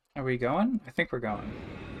Are we going? I think we're going.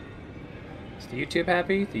 Is the YouTube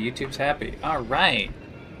happy? The YouTube's happy. All right.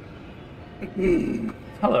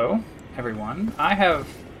 Hello, everyone.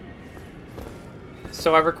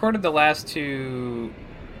 So I recorded the last two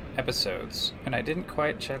episodes, and I didn't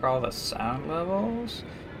quite check all the sound levels.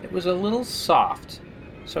 It was a little soft.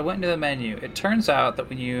 So I went into the menu. It turns out that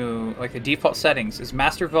when you, like, the default settings is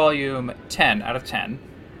master volume 10 out of 10,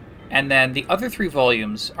 and then the other three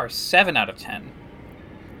volumes are 7 out of 10.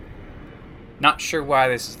 Not sure why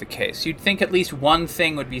this is the case. You'd think at least one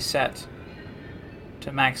thing would be set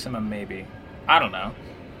to maximum, maybe. I don't know.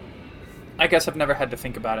 I guess I've never had to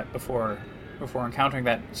think about it before encountering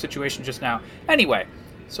that situation just now. Anyway,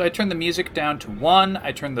 so I turned the music down to 1.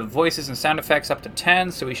 I turned the voices and sound effects up to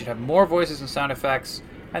 10, so we should have more voices and sound effects,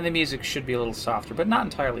 and the music should be a little softer, but not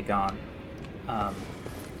entirely gone.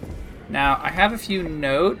 Now, I have a few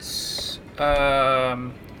notes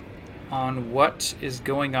on what is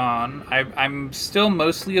going on. I'm still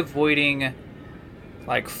mostly avoiding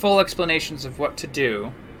like full explanations of what to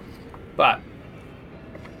do, but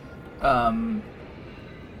I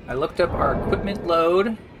looked up our equipment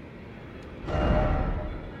load,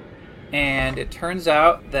 and it turns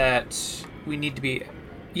out that we need to be,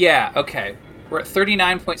 okay, we're at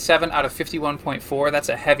 39.7 out of 51.4. That's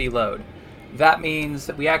a heavy load. That means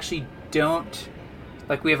that we actually don't,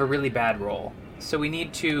 like, we have a really bad roll. So we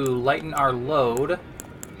need to lighten our load,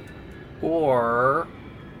 or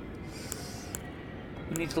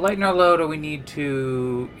we need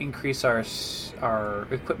to increase our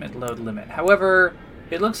equipment load limit. However,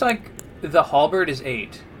 it looks like the halberd is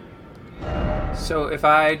 8. So if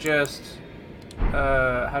I just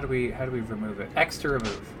how do we remove it? X to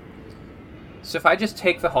remove. So if I just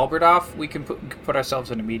take the halberd off, we can put ourselves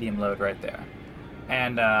in a medium load right there,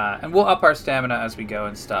 and we'll up our stamina as we go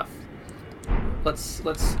and stuff. Let's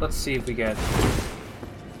see if we get.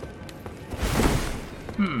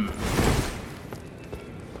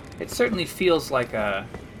 It certainly feels like a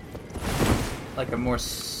more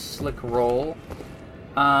slick roll.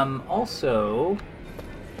 Also,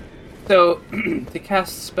 so to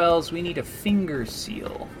cast spells, we need a finger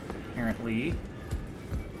seal, apparently.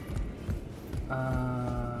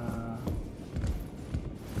 I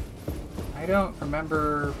don't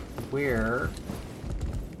remember where.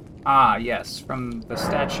 Ah, yes, from the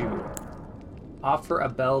statue. Offer a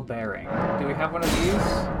bell bearing. Do we have one of these?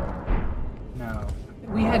 No.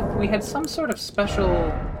 We had some sort of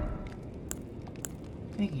special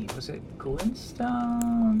thingy. Was it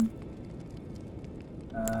glintstone?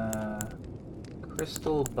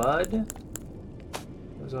 Crystal bud?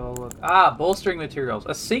 Those all look. Ah, bolstering materials.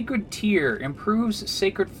 A sacred tear improves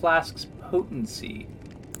sacred flask's potency.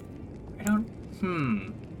 I don't.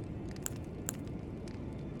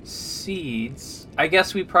 Seeds. I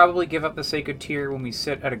guess we probably give up the sacred tear when we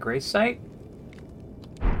sit at a grace site.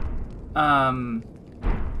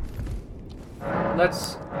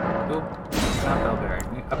 Let's. Oh, not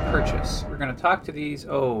bellbearing. A purchase. We're gonna talk to these.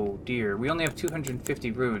 Oh dear, we only have 250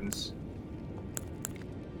 runes.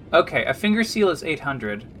 Okay, a finger seal is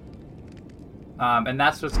 800. And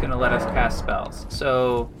that's what's gonna let us cast spells.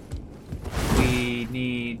 So we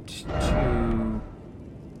need to.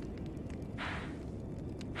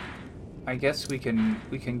 I guess we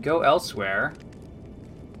can go elsewhere.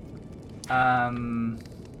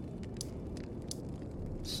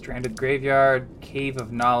 Stranded Graveyard, Cave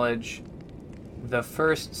of Knowledge. The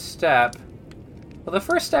first step. Well, the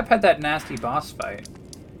first step had that nasty boss fight.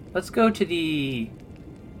 Let's go to the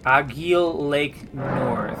Agil Lake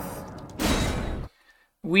North.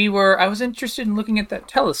 I was interested in looking at that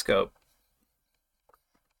telescope.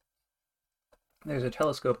 There's a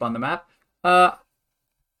telescope on the map.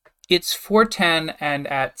 It's 4:10, and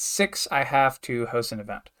at 6 I have to host an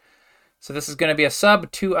event. So this is going to be a sub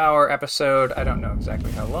 2-hour episode. I don't know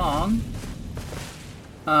exactly how long.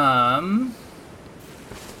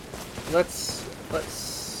 Let's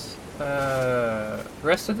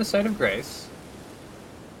rest at the site of grace,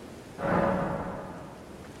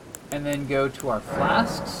 and then go to our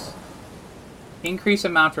flasks. Increase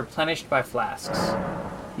amount replenished by flasks.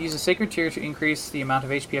 Use a sacred tear to increase the amount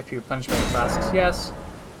of HP FP replenished by your flasks. Yes.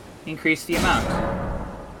 Increase the amount.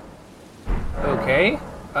 Okay.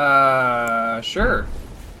 Sure.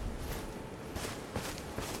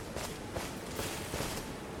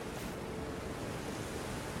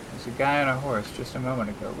 There's a guy on a horse just a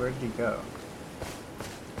moment ago. Where did he go?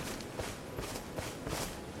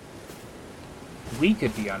 We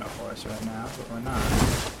could be on a horse right now, but we're not.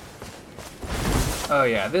 Oh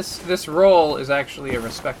yeah, this roll is actually a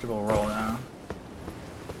respectable roll now.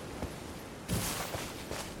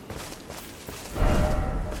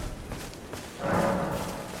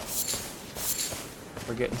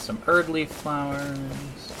 We're getting some Erdleaf flowers.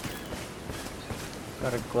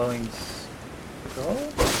 Got a glowing skull.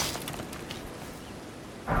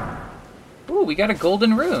 Ooh, we got a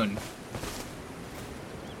golden rune.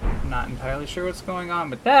 I'm not entirely sure what's going on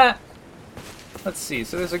with that. Let's see.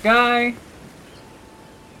 So there's a guy.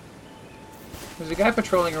 There's a guy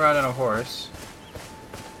patrolling around on a horse.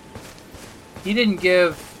 He didn't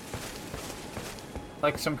give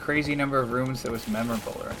like some crazy number of runes that was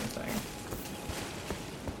memorable or anything.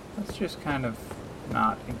 Let's just kind of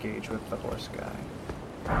not engage with the horse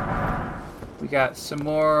guy. We got some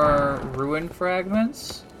more ruin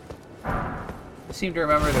fragments. I seem to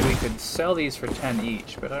remember that we could sell these for 10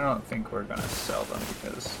 each, but I don't think we're going to sell them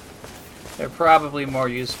because they're probably more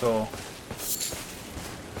useful.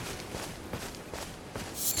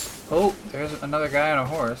 Oh, there's another guy on a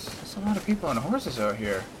horse. There's a lot of people on horses out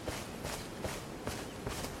here.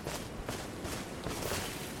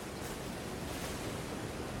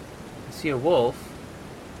 I see a wolf.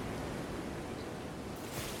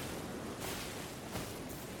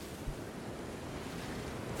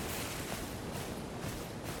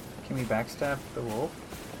 Can we backstab the wolf?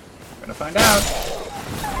 We're gonna find out.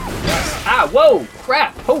 Yes. Ah, whoa!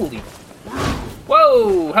 Crap! Holy!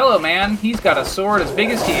 Whoa! Hello, man. He's got a sword as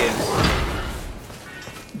big as he is.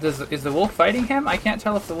 Is the wolf fighting him? I can't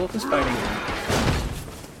tell if the wolf is fighting him.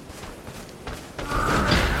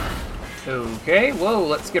 Okay, whoa,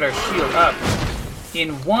 let's get our shield up.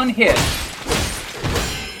 In one hit...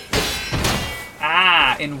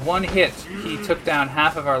 Ah, in one hit, he took down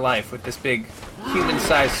half of our life with this big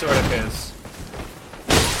human-sized sword of his.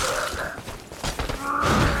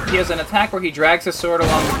 He has an attack where he drags his sword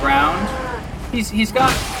along the ground. He's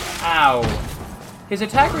got... Ow. His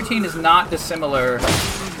attack routine is not dissimilar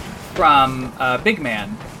from Big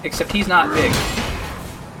Man, except he's not big.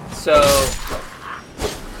 So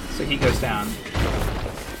he goes down.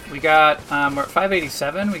 We got... we're at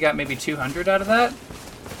 587. We got maybe 200 out of that.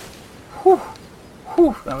 Whew.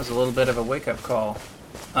 Whew. That was a little bit of a wake-up call.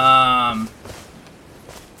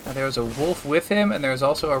 There was a wolf with him, and there was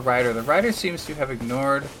also a rider. The rider seems to have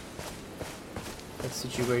ignored that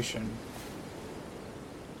situation.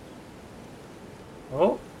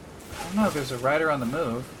 Oh, I don't know. There's a rider on the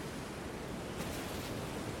move.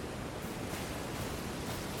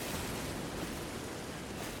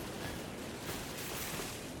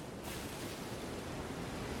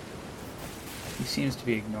 He seems to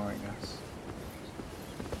be ignoring us.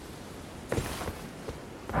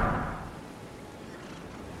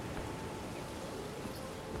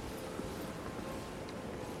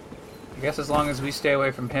 I guess as long as we stay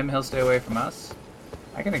away from him, he'll stay away from us.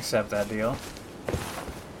 I can accept that deal.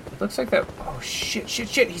 It looks like that... Oh, shit, shit,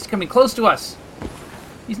 shit! He's coming close to us!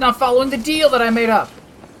 He's not following the deal that I made up!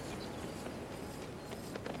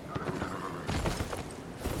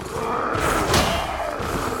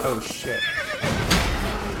 Oh, shit.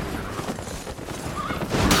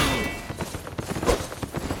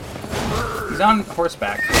 He's on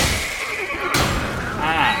horseback.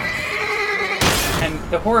 Ah. And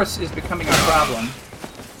the horse is becoming our problem.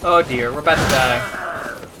 Oh dear, we're about to die.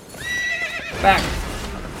 Back.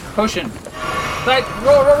 Potion. Right.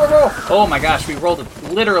 Roll, roll, roll, roll. Oh my gosh, we rolled it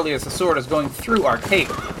literally as the sword is going through our cape.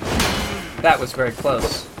 That was very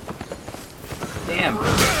close. Damn.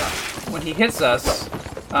 When he hits us,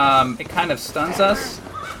 it kind of stuns us.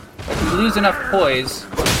 If we lose enough poise...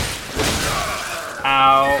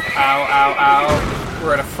 Ow, ow, ow, ow.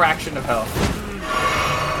 We're at a fraction of health.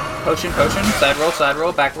 Potion, potion, side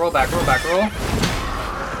roll, back roll, back roll, back roll.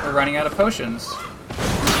 We're running out of potions.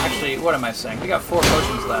 Actually, what am I saying? We got 4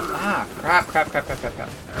 potions left. Ah, crap, crap, crap, crap, crap, crap.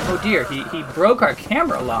 Oh dear, he broke our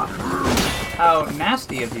camera lock. How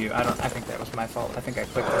nasty of you. I think that was my fault. I think I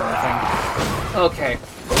clicked the wrong thing. Okay.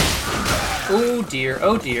 Oh dear,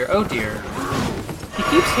 oh dear, oh dear. He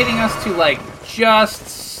keeps hitting us to, like, just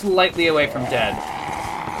slightly away from dead.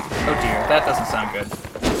 Oh dear, that doesn't sound good.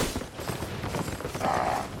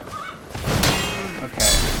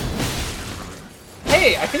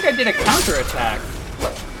 Hey, I think I did a counterattack.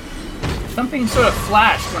 Something sort of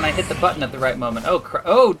flashed when I hit the button at the right moment.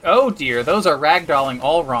 Oh dear, those are ragdolling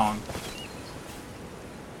all wrong.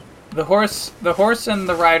 The horse and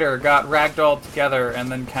the rider got ragdolled together,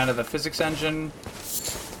 and then kind of the physics engine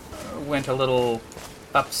went a little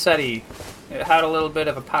upsetty. It had a little bit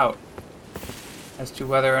of a pout as to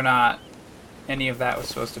whether or not any of that was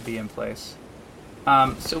supposed to be in place.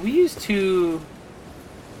 So we used to...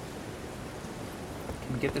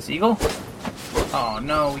 Can we get this eagle? Oh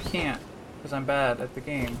no, we can't, because I'm bad at the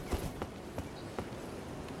game.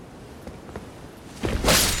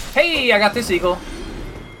 Hey, I got this eagle.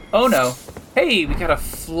 Oh no. Hey, we got a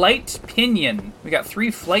flight pinion. We got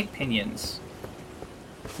 3 flight pinions.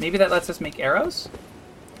 Maybe that lets us make arrows?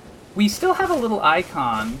 We still have a little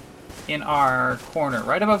icon in our corner,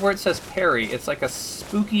 right above where it says parry. It's like a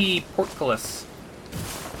spooky portcullis.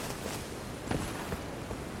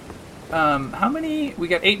 How many? We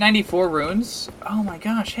got 894 runes. Oh my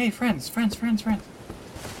gosh, hey, friends. That's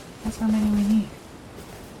how many we need.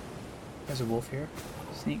 There's a wolf here.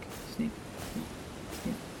 Sneak.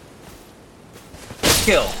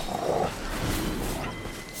 Kill.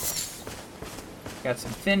 Got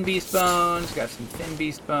some thin beast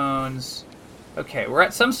bones. Okay, we're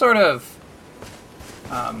at some sort of...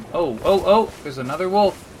 Oh, there's another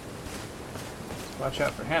wolf. Let's watch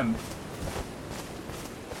out for him.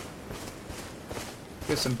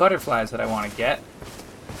 There's some butterflies that I want to get.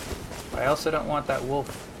 But I also don't want that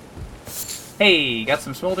wolf. Hey, got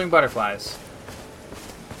some smoldering butterflies.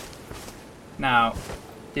 Now,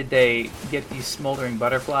 did they get these smoldering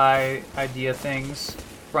butterfly idea things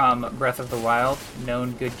from Breath of the Wild?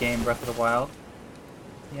 Known good game Breath of the Wild?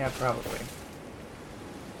 Yeah, probably.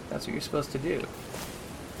 That's what you're supposed to do.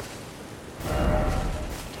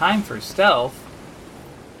 Time for stealth?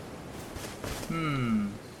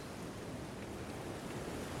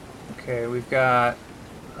 Okay, we've got...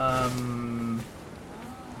 Oh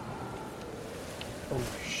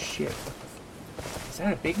shit. Is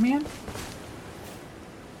that a big man?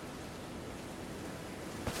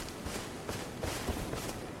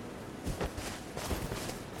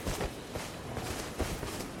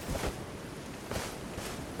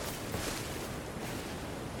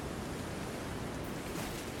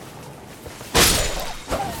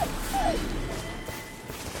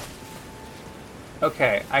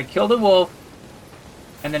 Okay, I killed a wolf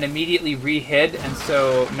and then immediately re-hid, and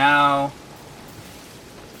so now,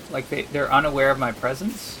 like, they're unaware of my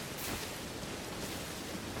presence.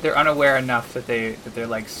 They're unaware enough that they're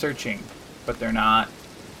like searching, but they're not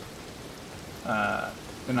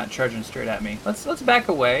charging straight at me. Let's back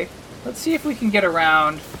away. Let's see if we can get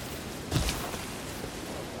around.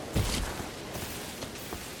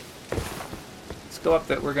 Let's go up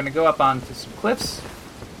we're gonna go up onto some cliffs,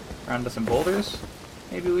 around to some boulders,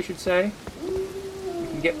 maybe we should say. We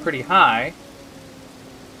can get pretty high.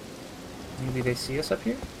 Maybe they see us up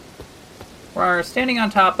here? We're standing on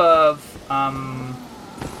top of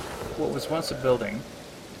what was once a building.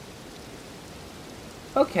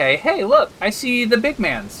 Okay, hey, look! I see the big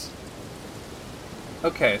mans.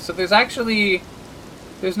 Okay, so there's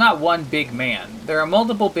not one big man. There are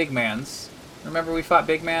multiple big mans. Remember we fought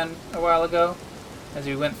Big Man a while ago? As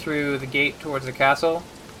we went through the gate towards the castle?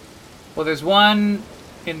 Well, there's one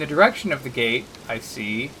in the direction of the gate, I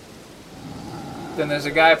see. Then there's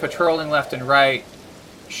a guy patrolling left and right,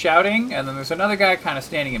 shouting, and then there's another guy kind of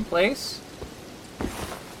standing in place.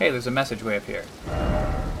 Hey, there's a message way up here.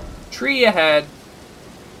 Tree ahead,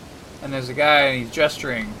 and there's a guy and he's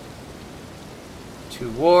gesturing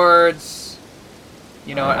towards...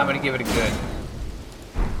 You know what, I'm going to give it a good.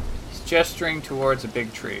 He's gesturing towards a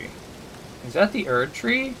big tree. Is that the Erd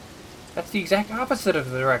tree? That's the exact opposite of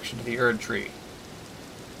the direction to the Erd tree.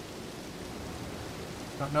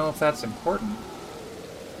 Don't know if that's important.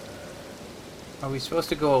 Are we supposed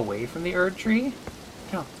to go away from the Erd tree?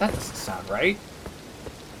 No, that doesn't sound right.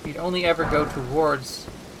 You'd only ever go towards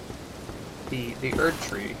the Erd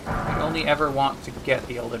tree. You'd only ever want to get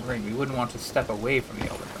the Elden Ring. We wouldn't want to step away from the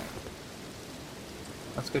Elden Ring.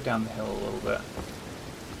 Let's go down the hill a little bit.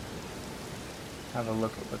 Have a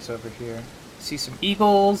look at what's over here. See some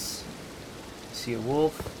eagles. See a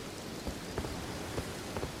wolf.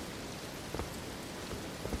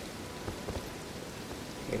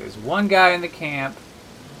 Okay, there's one guy in the camp.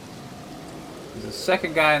 There's a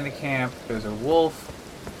second guy in the camp. There's a wolf.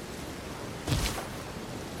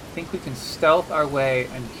 I think we can stealth our way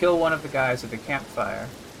and kill one of the guys at the campfire.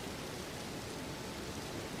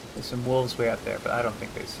 There's some wolves way out there, but I don't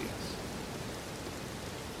think they see us.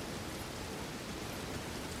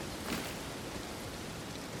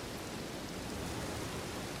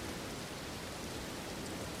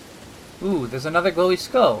 Ooh, there's another glowy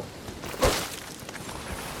skull.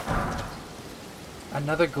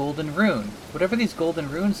 Another golden rune. Whatever these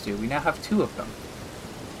golden runes do, we now have 2 of them.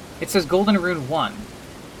 It says golden rune 1.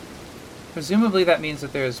 Presumably that means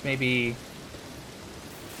that there's maybe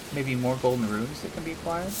more golden runes that can be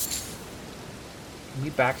acquired. Can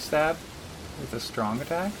we backstab with a strong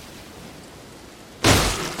attack?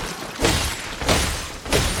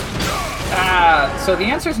 So the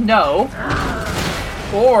answer is no.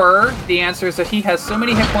 Or the answer is that he has so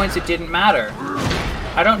many hit points it didn't matter.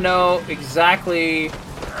 I don't know exactly...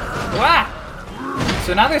 Wah!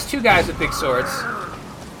 So now there's 2 guys with big swords.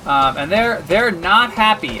 And they're not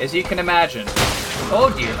happy, as you can imagine.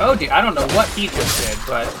 Oh dear, oh dear. I don't know what he just did,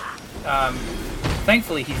 but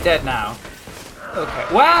thankfully he's dead now. Okay.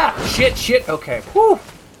 Wow! Shit. Okay. Whew.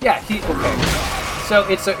 Yeah. Okay. So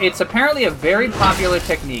it's apparently a very popular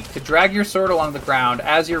technique to drag your sword along the ground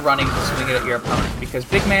as you're running to swing it at your opponent, because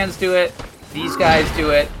big mans do it. These guys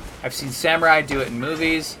do it. I've seen samurai do it in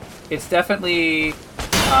movies. It's definitely,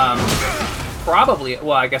 probably.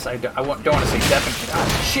 Well, I guess don't want to say definitely. Ah,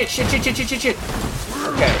 shit.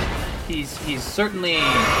 Okay. He's certainly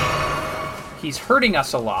hurting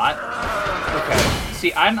us a lot. Okay.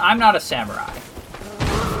 See, I'm not a samurai,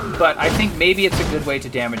 but I think maybe it's a good way to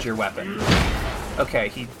damage your weapon.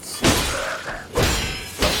 Okay,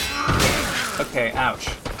 okay, ouch.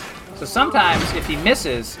 So sometimes if he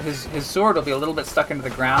misses, his sword will be a little bit stuck into the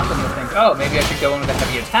ground, and you'll think, oh, maybe I should go in with a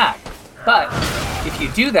heavy attack. But if you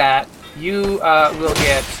do that, you will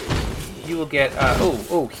get.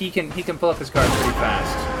 He can pull up his guard pretty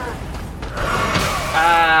fast.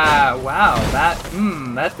 Ah, wow, that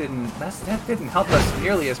didn't help us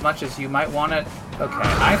nearly as much as you might want it. Okay,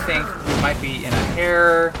 I think we might be in a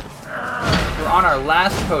hair. We're on our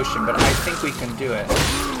last potion, but I think we can do it.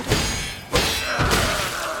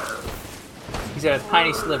 He's at a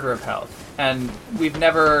tiny sliver of health, and we've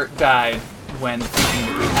never died when thinking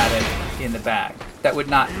that we had it in the bag. That would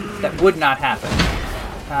not happen.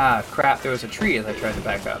 Ah, crap! There was a tree as I tried to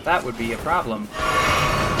back up. That would be a problem.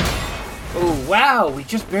 Oh wow! We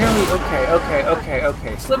just barely.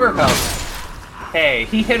 Okay. Sliver of health. Hey,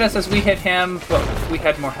 he hit us as we hit him, but we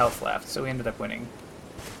had more health left, so we ended up winning.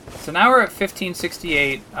 So now we're at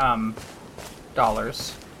 $15.68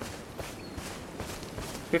 dollars.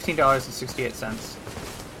 $15.68.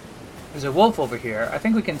 There's a wolf over here. I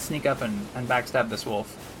think we can sneak up and backstab this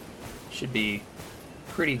wolf. Should be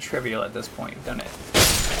pretty trivial at this point, doesn't it?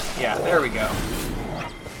 Yeah, there we go.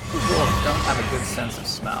 Wolves don't have a good sense of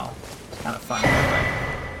smell. It's kind of funny that way.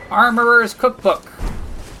 Armorer's Cookbook.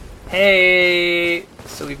 Hey!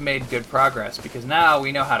 So we've made good progress, because now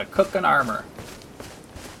we know how to cook an armor.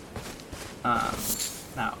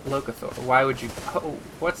 Now, Locathor, why would you... Oh,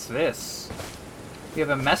 what's this? We have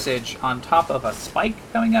a message on top of a spike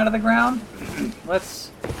coming out of the ground.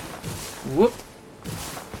 Let's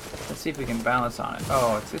see if we can balance on it.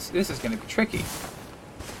 Oh, this is going to be tricky.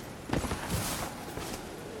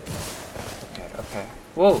 Okay.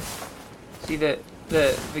 Whoa. See, the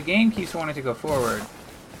game keeps wanting to go forward.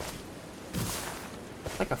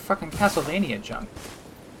 It's like a fucking Castlevania jump.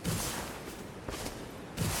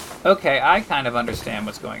 Okay, I kind of understand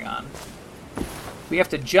what's going on. We have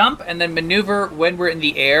to jump and then maneuver when we're in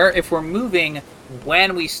the air. If we're moving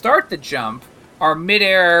when we start the jump, our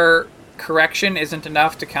mid-air correction isn't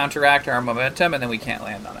enough to counteract our momentum, and then we can't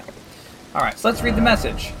land on it. Alright, so let's read the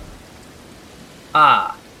message.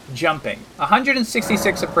 Ah, jumping.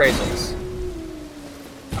 166 appraisals.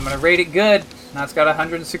 I'm going to rate it good. Now it's got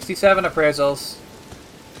 167 appraisals.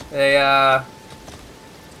 They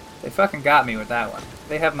fucking got me with that one.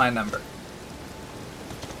 They have my number.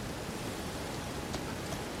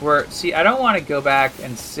 See, I don't want to go back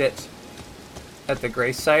and sit at the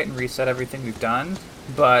grace site and reset everything we've done,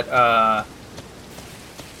 but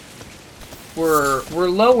we're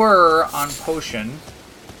lower on potion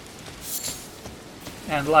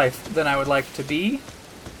and life than I would like to be,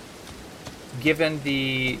 given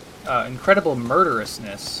the incredible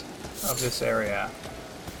murderousness of this area.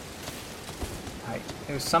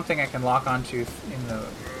 There's something I can lock onto in the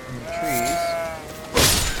trees.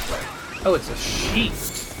 Oh, it's a sheep.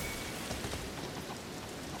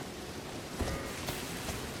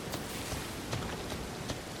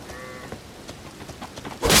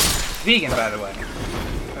 Vegan, by the way.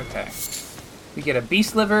 Okay. We get a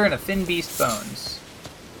beast liver and a thin beast bones.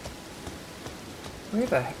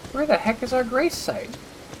 Where the heck is our grace site?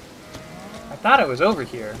 I thought it was over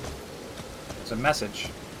here. It's a message.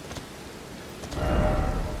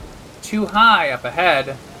 Too high up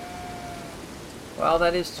ahead. Well,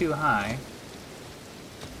 that is too high.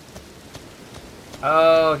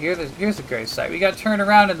 Oh, here's the grace site. We got turned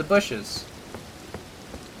around in the bushes.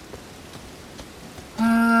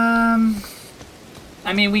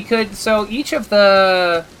 I mean, we could. So each of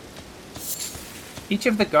the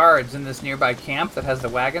guards in this nearby camp that has the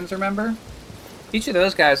wagons, remember? Each of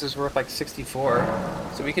those guys is worth like 64,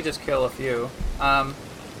 so we could just kill a few.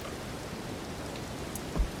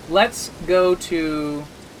 Let's go to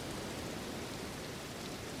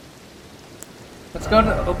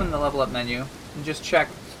open the level up menu and just check.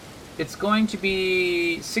 It's going to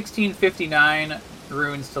be 1659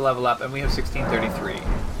 runes to level up, and we have 1633.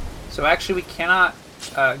 So actually we cannot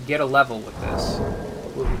get a level with this.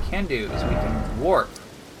 What we can do is we can warp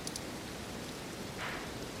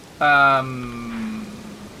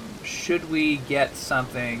Should we get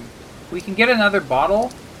something? We can get another bottle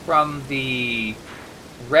from the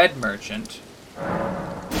red merchant.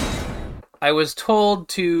 I was told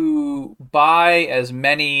to buy as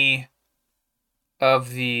many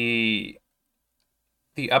of the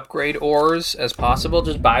upgrade ores as possible.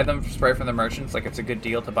 Just buy them straight from the merchants. Like, it's a good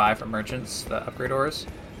deal to buy from merchants, the upgrade ores.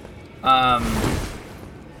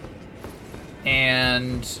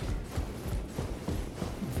 And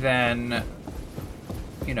then,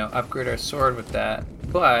 you know, upgrade our sword with that.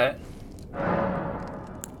 But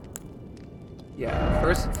yeah,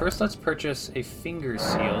 first let's purchase a finger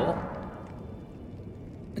seal.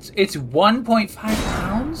 It's 1.5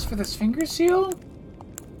 pounds for this finger seal?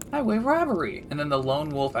 Highway robbery. And then the Lone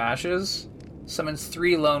Wolf Ashes summons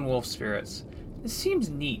 3 Lone Wolf spirits. This seems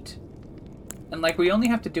neat. And like, we only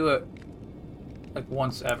have to do it like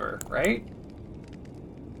once ever, right?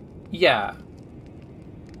 Yeah.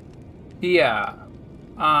 Yeah.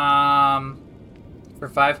 For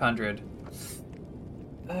 500.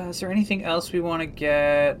 Is there anything else we want to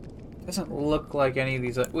get? Doesn't look like any of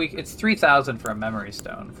these. It's 3,000 for a memory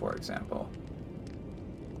stone, for example.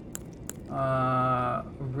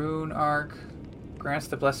 Rune arc grants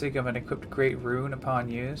the blessing of an equipped great rune upon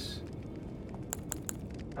use.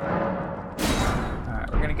 Alright,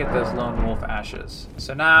 we're gonna get those Lone Wolf Ashes.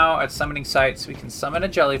 So now at summoning sites we can summon a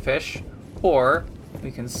jellyfish, or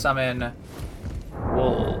we can summon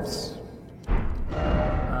wolves.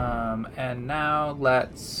 And now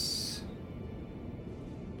let's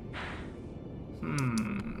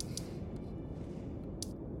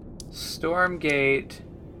Stormgate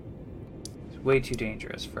is way too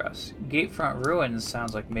dangerous for us. Gatefront Ruins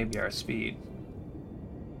sounds like maybe our speed.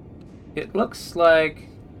 It looks like...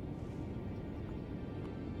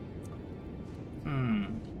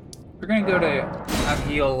 We're gonna go to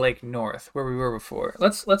Agheel Lake North, where we were before.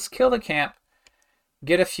 Let's kill the camp,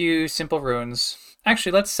 get a few simple runes.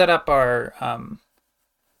 Actually, let's set up our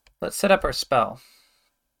spell.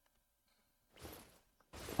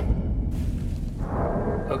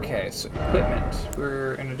 Okay, so equipment.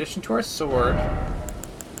 We're, in addition to our sword,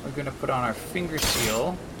 we're gonna put on our finger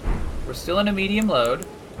seal. We're still in a medium load.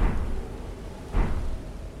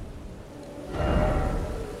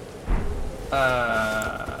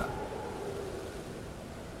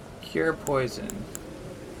 Cure poison.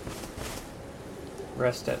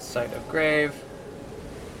 Rest at site of grave.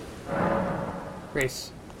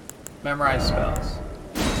 Grace. Memorize spells.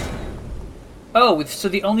 Oh, so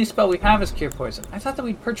the only spell we have is Cure Poison. I thought that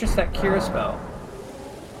we'd purchase that Cure spell.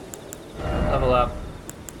 Level up.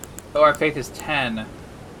 Oh, our Faith is 10. I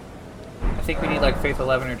think we need like Faith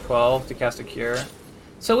 11 or 12 to cast a Cure.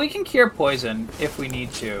 So we can Cure Poison if we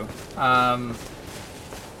need to.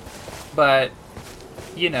 But,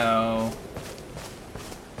 you know...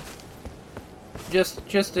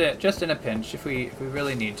 Just in a pinch if we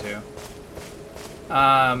really need to.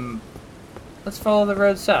 Let's follow the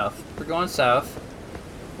road south. We're going south.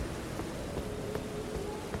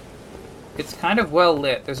 It's kind of well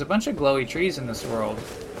lit. There's a bunch of glowy trees in this world.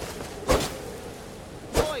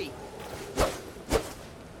 Oi.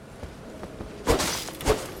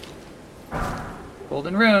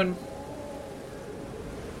 Golden Rune.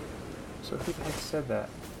 So who the heck said that?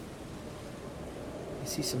 I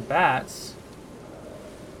see some bats.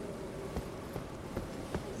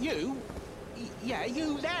 You? Yeah,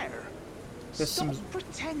 you there? There's Stop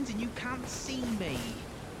pretending you can't see me.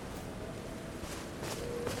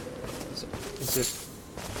 Is it...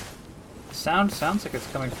 Sounds like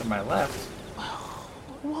it's coming from my left.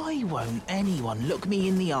 Why won't anyone look me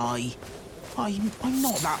in the eye? I'm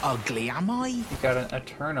not that ugly, am I? You got an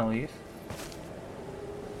Eternal Leaf.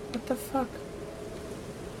 What the fuck?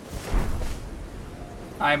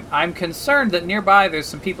 I'm concerned that nearby there's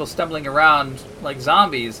some people stumbling around like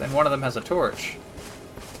zombies, and one of them has a torch.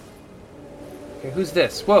 Okay, who's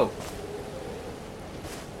this? Whoa!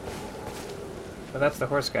 Oh, that's the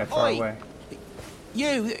horse guy far away.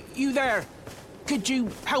 You there? Could you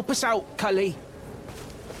help us out, Cully?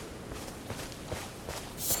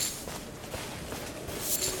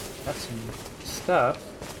 That's some stuff.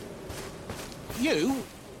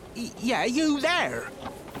 Yeah, you there?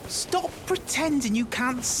 Stop pretending you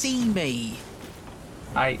can't see me.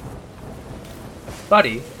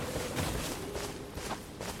 Buddy.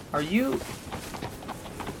 Are you...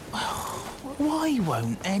 Why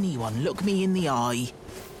won't anyone look me in the eye?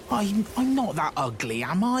 I'm not that ugly,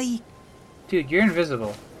 am I? Dude, you're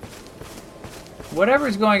invisible.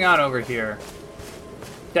 Whatever's going on over here,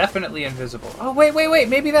 definitely invisible. Oh, wait.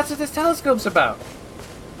 Maybe that's what this telescope's about.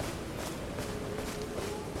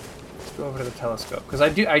 Let's go over to the telescope because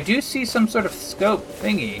I do see some sort of scope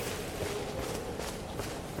thingy.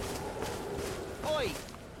 Oi!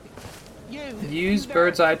 Use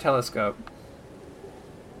bird's eye telescope.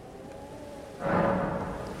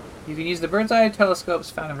 You can use the bird's eye telescopes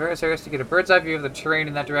found in various areas to get a bird's eye view of the terrain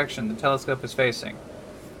in that direction the telescope is facing.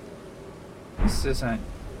 This isn't...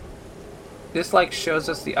 This, like, shows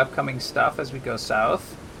us the upcoming stuff as we go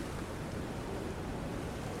south.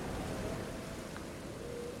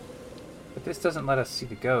 But this doesn't let us see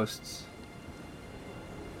the ghosts.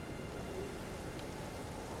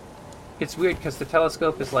 It's weird because the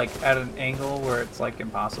telescope is, like, at an angle where it's, like,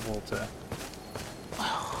 impossible to...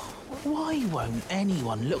 Why won't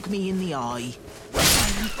anyone look me in the eye?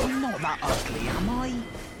 I'm not that ugly, am I?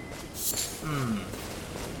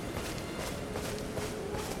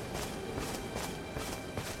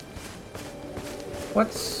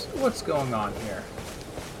 What's going on here?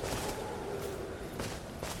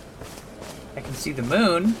 I can see the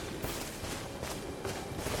moon.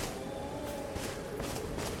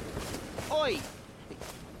 Oi!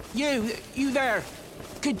 You there!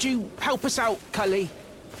 Could you help us out, Cully?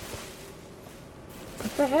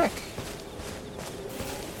 What the heck?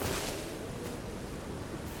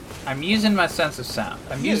 I'm using my sense of sound.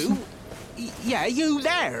 Yeah, you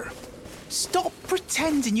there! Stop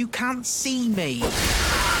pretending you can't see me!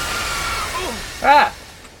 Ah!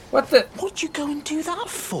 What the... What'd you go and do that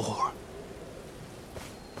for?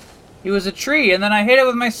 It was a tree, and then I hit it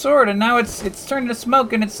with my sword, and now it's turned to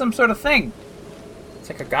smoke, and it's some sort of thing. It's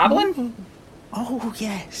like a goblin? Oh,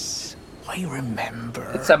 yes. I remember.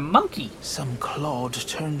 It's a monkey. Some clod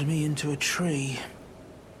turned me into a tree.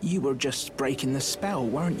 You were just breaking the spell,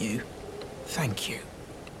 weren't you? Thank you.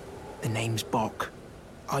 The name's Bok.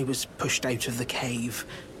 I was pushed out of the cave.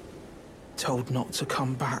 Told not to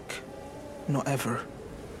come back. Not ever.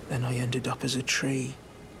 Then I ended up as a tree.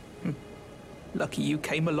 Lucky you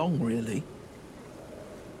came along, really.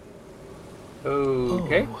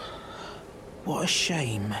 Okay. Oh, what a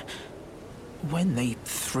shame. When they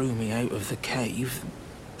threw me out of the cave,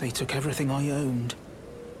 they took everything I owned.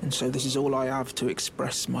 And so this is all I have to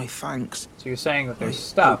express my thanks. So you're saying that there's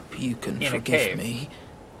stuff hope you can in forgive a cave me.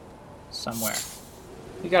 somewhere.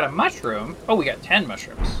 We got a mushroom. Oh, we got 10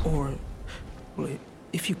 mushrooms. Or, well,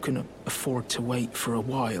 if you can afford to wait for a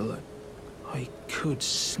while, I could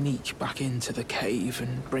sneak back into the cave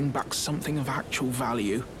and bring back something of actual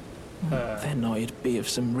value. Then I'd be of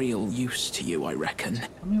some real use to you, I reckon.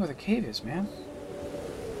 Tell me where the cave is, man.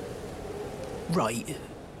 Right,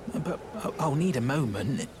 but I'll need a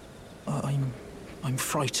moment. I'm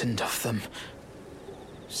frightened of them,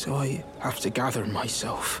 so I have to gather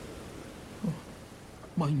myself.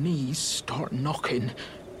 My knees start knocking,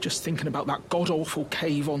 just thinking about that god-awful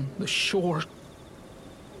cave on the shore.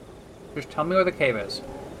 Just tell me where the cave is.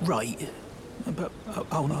 Right, but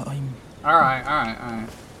I'm... Alright.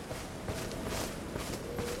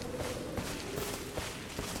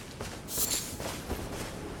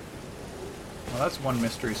 Well, that's one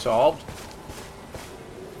mystery solved.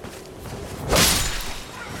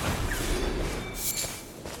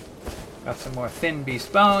 Got some more thin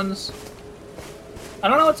beast bones. I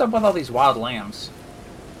don't know what's up with all these wild lambs.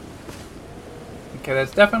 Okay,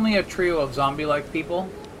 that's definitely a trio of zombie-like people.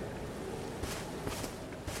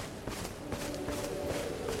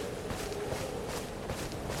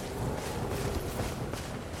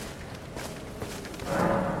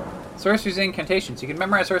 Sorceries and incantations. You can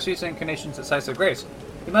memorize sorceries and incantations at Sites of Grace.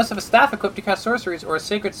 You must have a staff equipped to cast sorceries or a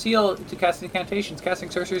sacred seal to cast incantations. Casting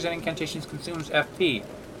sorceries and incantations consumes FP.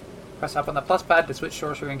 Press up on the plus pad to switch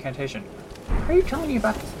sorcery or incantation. Why are you telling me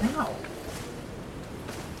about this now?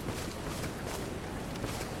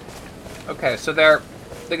 Okay, so the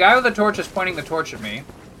guy with the torch is pointing the torch at me.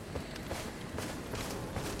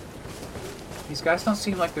 These guys don't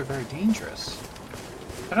seem like they're very dangerous.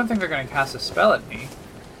 I don't think they're going to cast a spell at me.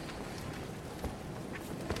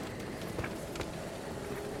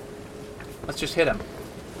 Let's just hit him.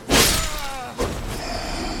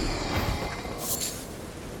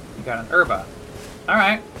 You got an herba.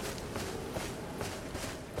 Alright.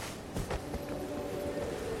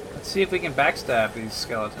 Let's see if we can backstab these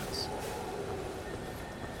skeletons.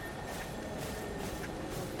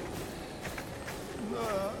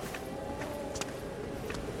 Nope.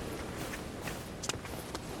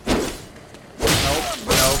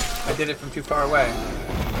 I did it from too far away.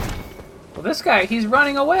 Well, this guy, he's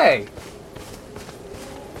running away.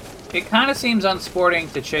 It kind of seems unsporting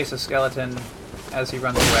to chase a skeleton as he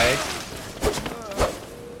runs away.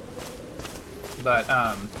 But,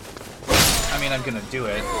 I mean, I'm gonna do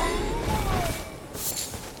it.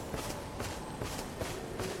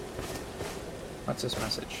 What's this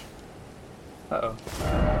message? Uh-oh.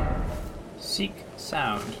 Seek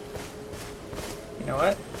sound. You know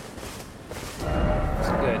what? It's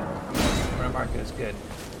good. I'm gonna mark it as good.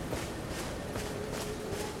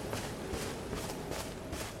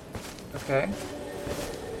 Okay.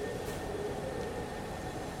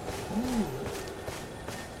 Ooh.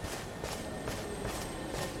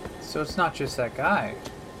 So it's not just that guy.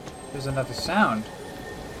 There's another sound.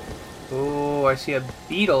 Oh, I see a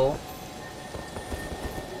beetle.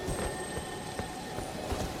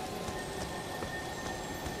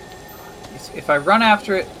 If I run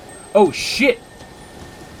after it... Oh, shit!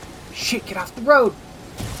 Shit, get off the road!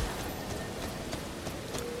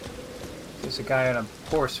 There's a guy on a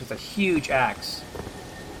horse with a huge axe.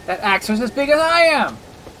 That axe was as big as I am!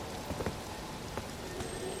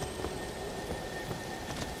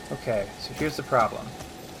 Okay, so here's the problem.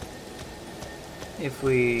 If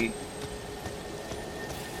we...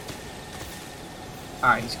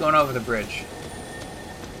 Alright, he's going over the bridge.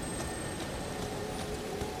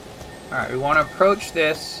 Alright, we want to approach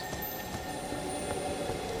this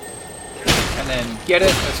and then get it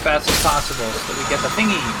as fast as possible so that we get the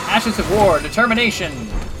thingy. Ashes of War, Determination!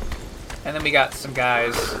 And then we got some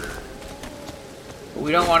guys. But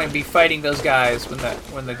we don't want to be fighting those guys when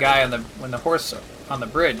the horse on the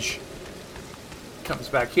bridge comes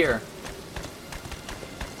back here.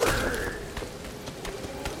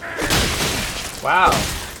 Wow.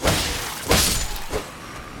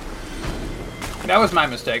 That was my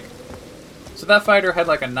mistake. So that fighter had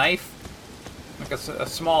like a knife, like a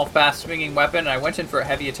small, fast-swinging weapon, and I went in for a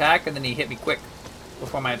heavy attack, and then he hit me quick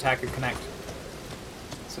before my attack could connect.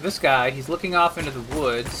 So this guy, he's looking off into the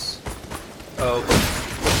woods. Oh.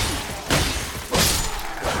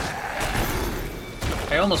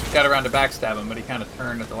 I almost got around to backstab him, but he kind of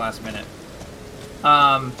turned at the last minute.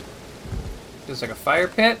 There's like a fire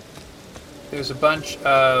pit. There's a bunch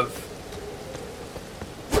of...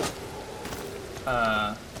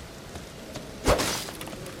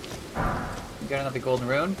 We got another golden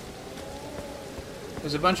rune.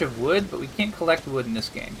 There's a bunch of wood, but we can't collect wood in this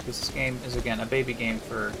game, because this game is, again, a baby game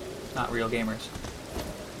for not real gamers.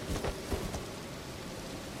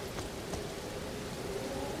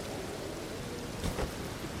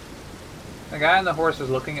 The guy on the horse is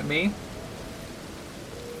looking at me.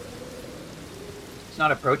 He's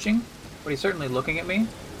not approaching, but he's certainly looking at me.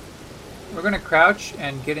 We're going to crouch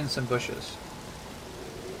and get in some bushes.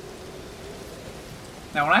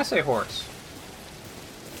 Now, when I say horse,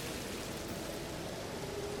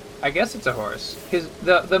 I guess it's a horse.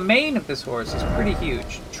 The mane of this horse is pretty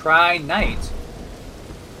huge. Tri-Knight.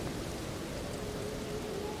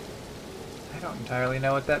 I don't entirely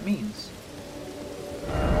know what that means.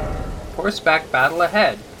 Horseback battle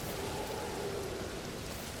ahead.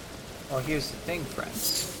 Well, here's the thing,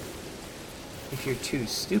 friends. If you're too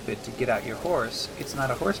stupid to get out your horse, it's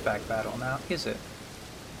not a horseback battle now, is it?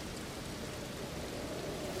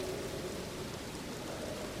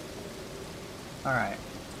 Alright.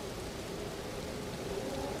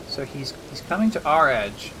 So he's coming to our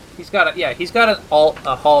edge. He's got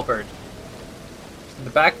a halberd. In the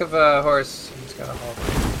back of a horse, he's got a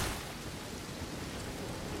halberd.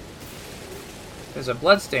 There's a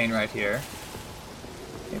bloodstain right here.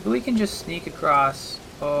 Maybe we can just sneak across.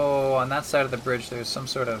 Oh, on that side of the bridge there's some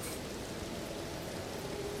sort of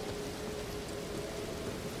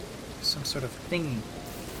thingy.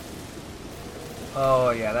 Oh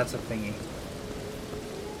yeah, that's a thingy.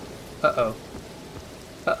 Uh-oh.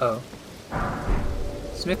 Uh-oh.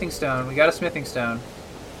 Smithing stone. We got a smithing stone.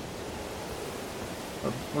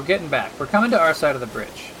 We're getting back. We're coming to our side of the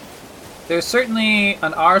bridge. There's certainly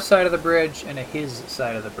an our side of the bridge and a his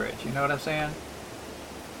side of the bridge. You know what I'm saying?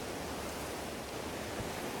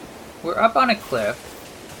 We're up on a cliff.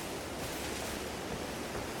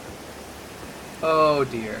 Oh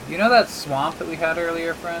dear. You know that swamp that we had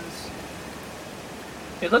earlier, friends?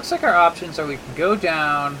 It looks like our options are we can go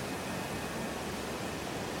down.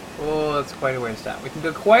 Oh, that's quite a ways down. We can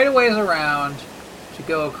go quite a ways around to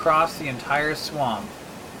go across the entire swamp.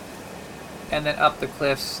 And then up the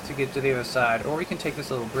cliffs to get to the other side. Or we can take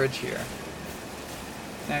this little bridge here.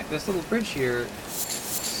 Now, this little bridge here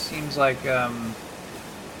seems like a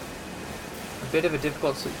bit of a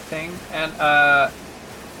difficult thing. And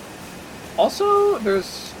also,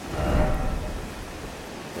 there's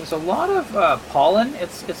a lot of pollen.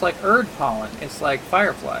 It's like Erd pollen. It's like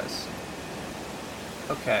fireflies.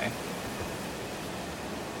 Okay.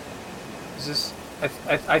 Is this?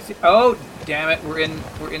 Oh, damn it! We're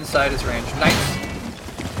inside his range. Knights,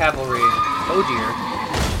 cavalry. Oh dear.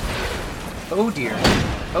 Oh dear.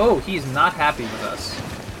 Oh, he's not happy with us.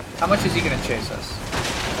 How much is he gonna chase us?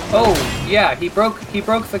 Oh, yeah, he broke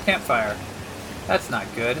the campfire. That's not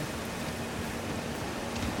good.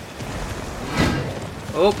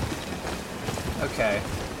 Oh. Okay.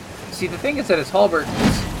 See, the thing is that his halberd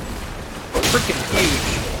is freaking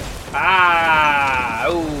huge. Ah!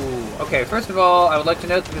 Oh. Okay, first of all, I would like to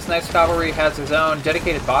note that this Knight's Cavalry has his own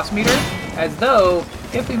dedicated boss meter, as though,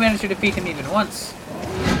 if we manage to defeat him even once,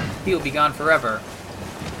 he will be gone forever.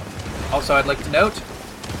 Also, I'd like to note,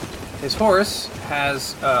 his horse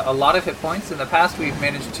has a lot of hit points. In the past, we've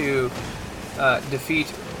managed to defeat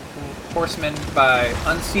horsemen by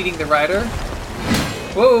unseating the rider.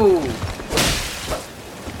 Whoa!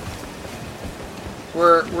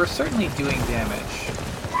 We're certainly doing damage.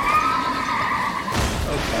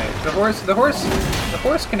 Okay, the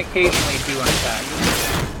horse can occasionally do an attack.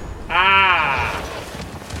 Ah!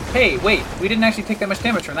 Hey, wait, we didn't actually take that much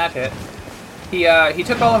damage from that hit. He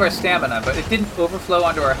took all of our stamina, but it didn't overflow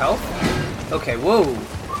onto our health. Okay, whoa.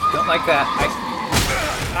 Don't like that.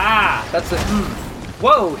 That's it.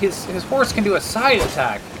 Whoa, his horse can do a side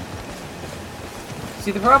attack.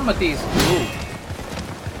 See, the problem with these... Ooh.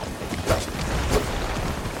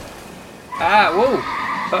 Whoa.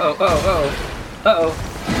 Uh-oh.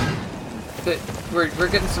 We're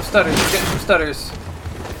getting some stutters.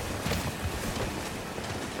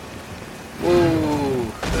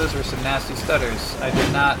 Whoa. Those were some nasty stutters. I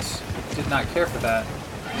did not care for that.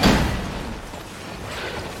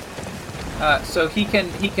 So he can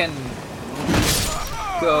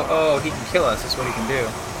go. Oh, he can kill us. That's what he can do.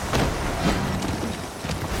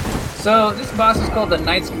 So this boss is called the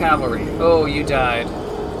Knight's Cavalry. Oh, you died.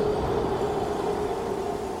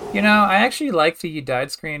 You know, I actually like the "you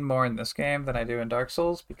died" screen more in this game than I do in Dark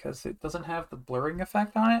Souls because it doesn't have the blurring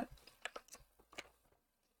effect on it.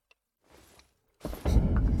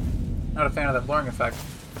 Not a fan of that blurring effect.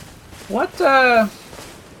 What's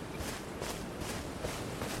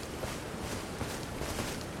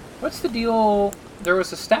the deal? There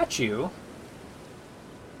was a statue.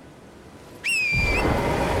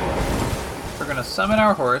 We're gonna summon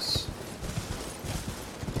our horse.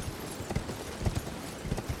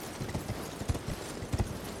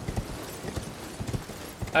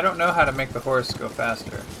 I don't know how to make the horse go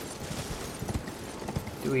faster.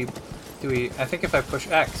 Do we... I think if I push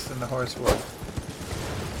X, then the horse will...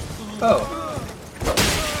 Oh.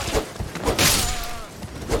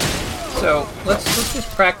 So, let's just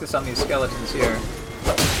practice on these skeletons here.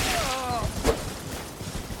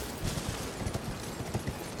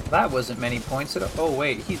 That wasn't many points at all. Oh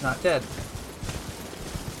wait, he's not dead.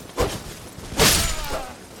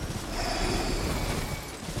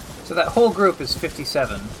 So that whole group is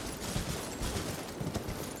 57.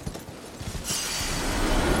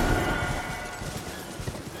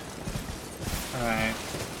 Alright.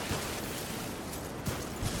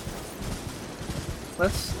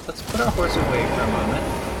 Let's put our horse away for a moment.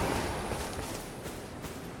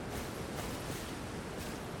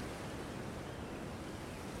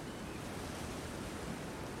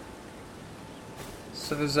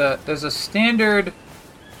 So there's a standard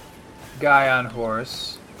guy on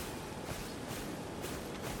horse.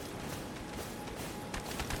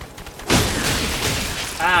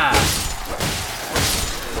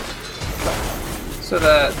 So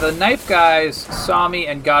the knife guys saw me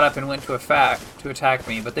and got up and went to attack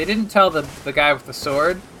me, but they didn't tell the guy with the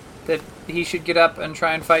sword that he should get up and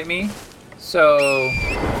try and fight me. So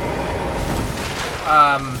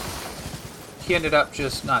he ended up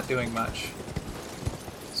just not doing much.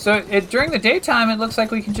 So during the daytime, it looks like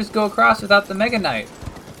we can just go across without the Mega Knight.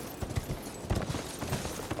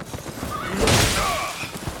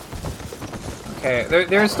 Okay,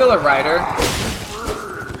 there's still a rider.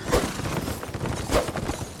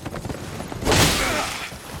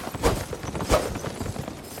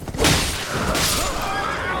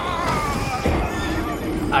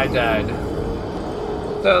 I died.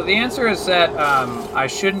 So the answer is that I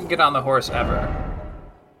shouldn't get on the horse ever.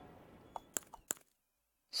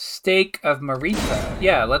 Stake of Marika.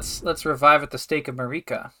 Yeah, let's revive at the Stake of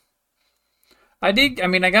Marika. I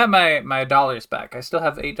got my dollars back. I still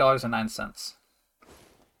have $8.09.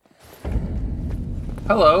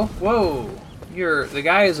 Hello. Whoa. The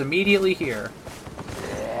guy is immediately here.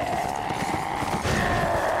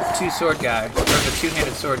 The two-sword guy. Or the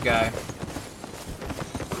two-handed sword guy.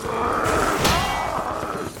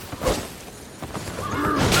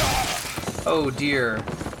 Oh dear.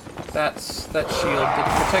 That shield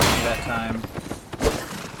didn't protect me that time.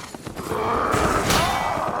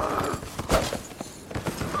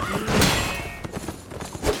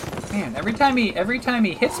 Man, every time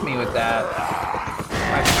he hits me with that,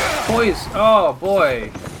 my poise. Oh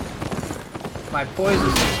boy, my poise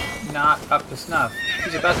is not up to snuff.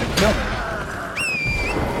 He's about to kill me.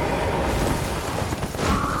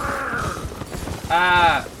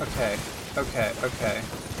 Ah, okay. Okay, okay.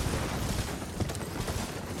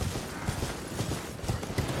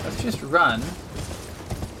 Let's just run.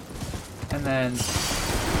 And then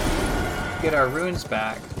get our runes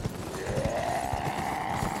back.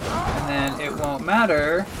 And then it won't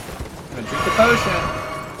matter. I'm gonna drink the potion.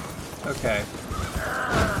 Okay.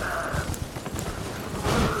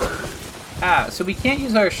 Ah, so we can't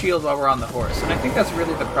use our shield while we're on the horse, and I think that's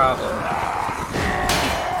really the problem.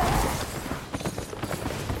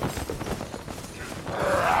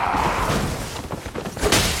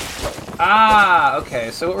 Ah,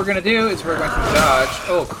 okay, so what we're gonna do is we're going to dodge.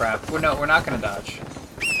 Oh crap, no, we're not gonna dodge.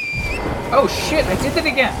 Oh shit, I did it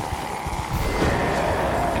again!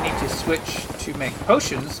 I need to switch to make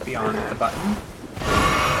potions beyond the button.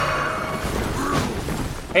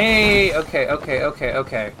 Hey, okay, okay, okay,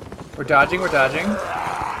 okay. We're dodging, we're dodging.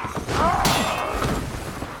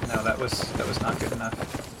 No, that was not good enough.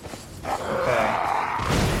 Okay.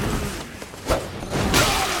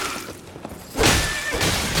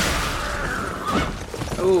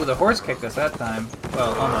 Ooh, the horse kicked us that time.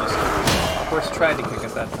 Well, almost. The horse tried to kick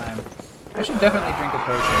us that time. I should definitely drink a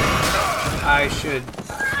potion. I should...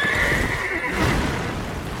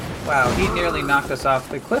 Wow, he nearly knocked us off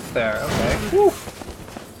the cliff there. Okay. Woo!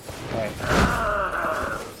 Okay.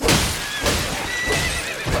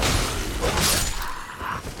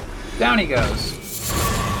 Down he goes.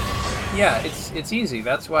 Yeah, it's easy.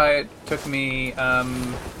 That's why it took me 3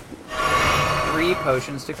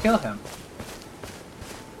 potions to kill him.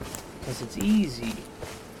 Because it's easy.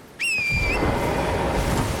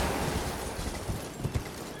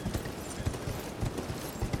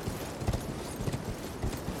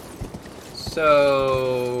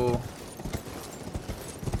 So...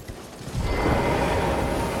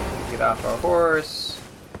 get off our horse.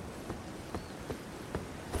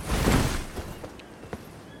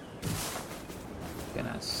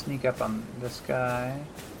 Gonna sneak up on this guy.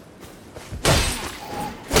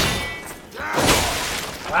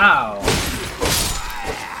 Wow.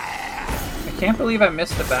 I can't believe I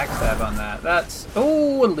missed the backstab on that. That's...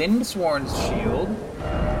 Oh, a Lindsworn's shield.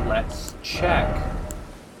 Let's check.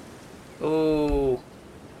 Oh.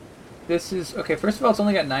 This is... Okay, first of all, it's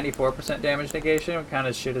only got 94% damage negation. What kind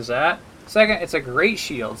of shit is that? Second, it's a great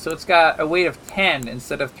shield, so it's got a weight of 10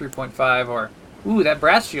 instead of 3.5 or... Ooh, that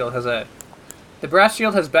brass shield has a... The brass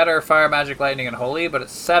shield has better fire, magic, lightning, and holy, but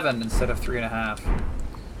it's 7 instead of 3.5.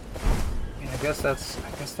 I guess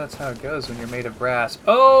that's how it goes when you're made of brass.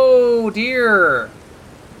 Oh dear!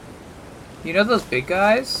 You know those big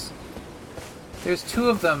guys? There's 2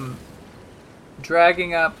 of them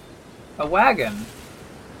dragging up a wagon.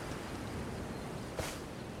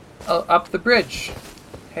 Oh, up the bridge.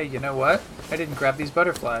 Hey, you know what? I didn't grab these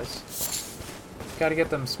butterflies. Gotta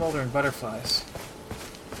get them smoldering butterflies.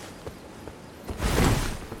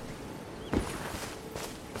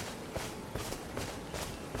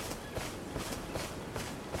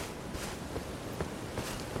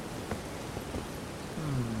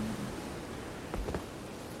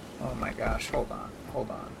 Oh my gosh, hold on.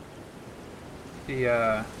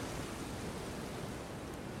 The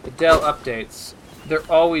Dell updates, they're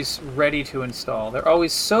always ready to install. They're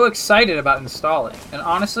always so excited about installing. And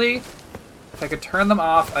honestly, if I could turn them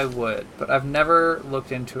off, I would. But I've never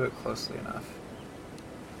looked into it closely enough.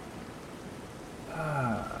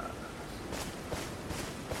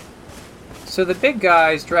 So the big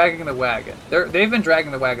guy's dragging the wagon. They've been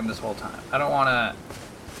dragging the wagon this whole time. I don't want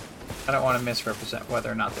to misrepresent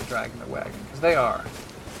whether or not they're dragging the wagon, because they are.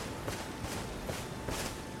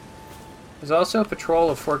 There's also a patrol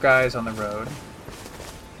of 4 guys on the road.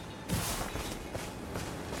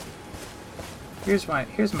 Here's my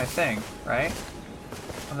thing, right?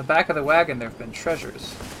 On the back of the wagon there have been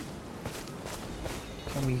treasures.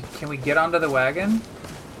 Can we get onto the wagon?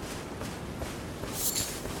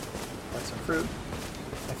 That's some fruit.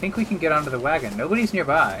 I think we can get onto the wagon. Nobody's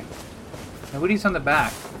nearby. Nobody's on the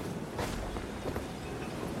back.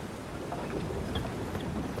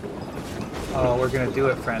 Oh, we're gonna do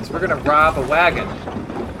it, friends. We're gonna rob a wagon.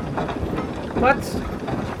 What?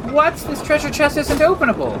 What? This treasure chest isn't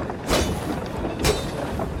openable.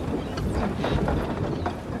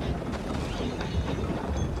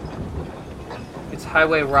 It's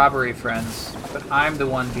highway robbery, friends. But I'm the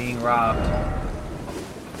one being robbed.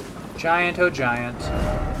 Giant, oh giant.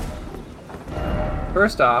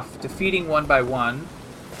 First off, defeating 1 by 1.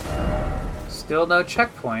 Still no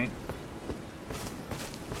checkpoint.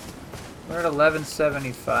 We're at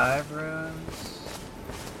 1175 runes.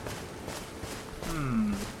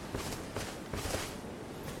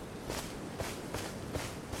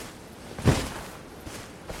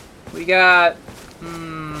 We got...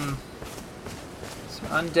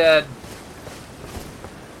 Undead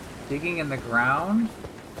digging in the ground?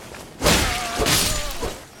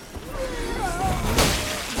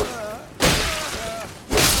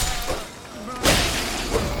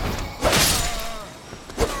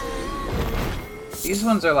 These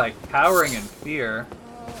ones are like cowering in fear.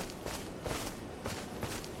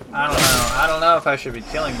 I don't know. I don't know if I should be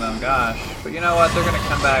killing them, gosh. But you know what? They're gonna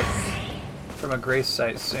come back from a grace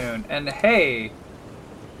site soon. And hey,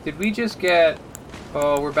 did we just get...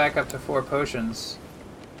 Oh, we're back up to 4 potions.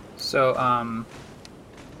 So,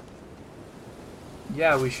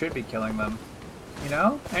 yeah, we should be killing them. You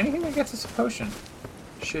know? Anything that gets us a potion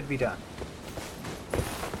should be done.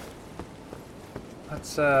 Let's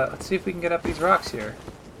see if we can get up these rocks here.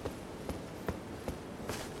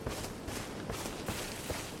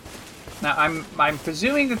 Now, I'm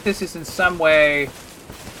presuming that this is in some way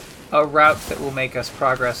a route that will make us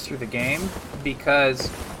progress through the game, because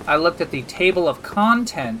I looked at the table of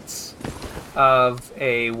contents of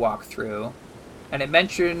a walkthrough, and it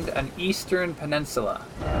mentioned an eastern peninsula.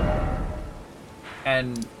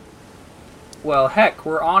 And, well, heck,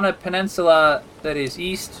 we're on a peninsula that is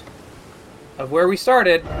east of where we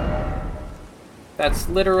started. That's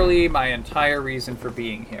literally my entire reason for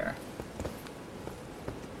being here.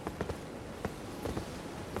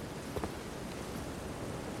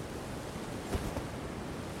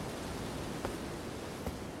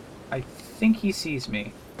 I think he sees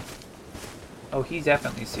me. Oh, he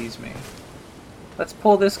definitely sees me. Let's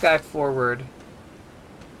pull this guy forward.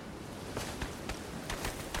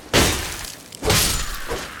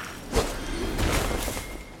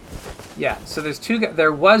 Yeah, so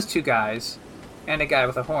there was 2 guys and a guy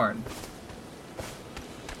with a horn.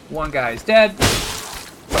 One guy's dead.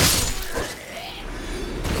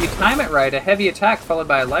 If you time it right, a heavy attack followed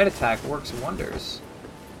by a light attack works wonders.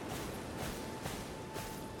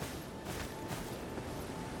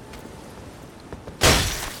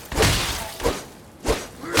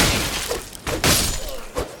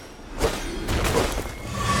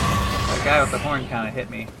 That guy with the horn kind of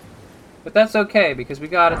hit me. But that's okay, because we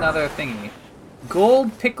got another thingy.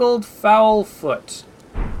 Gold pickled fowl foot.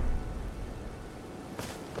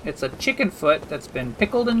 It's a chicken foot that's been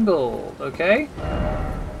pickled in gold, okay?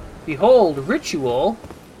 Behold, ritual.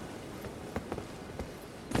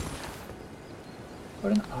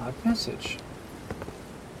 What an odd message.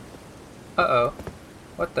 Uh-oh.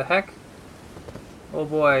 What the heck? Oh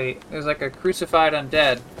boy, there's like a crucified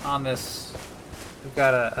undead on this. We've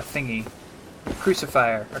got a thingy.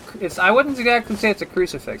 Crucifier. I wouldn't exactly say it's a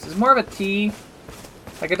crucifix. It's more of a T.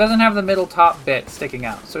 Like, it doesn't have the middle top bit sticking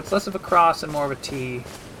out. So it's less of a cross and more of a T.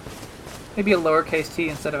 Maybe a lowercase t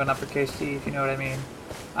instead of an uppercase T, if you know what I mean.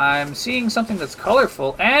 I'm seeing something that's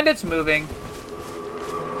colorful, and it's moving.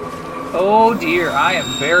 Oh dear, I am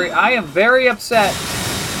very upset.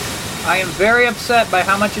 I am very upset by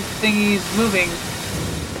how much the thingy's moving.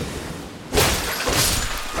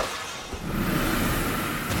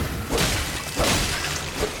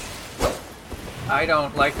 I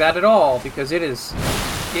don't like that at all, because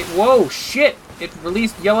whoa, shit! It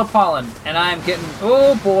released yellow pollen, and I'm getting,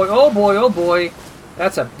 oh boy, oh boy, oh boy.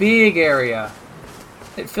 That's a big area.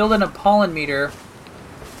 It filled in a pollen meter.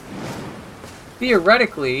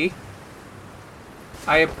 Theoretically,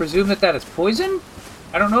 I presume that is poison?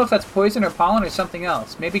 I don't know if that's poison or pollen or something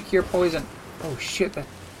else. Maybe cure poison. Oh shit,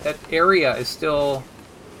 that area is still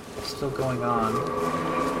going on.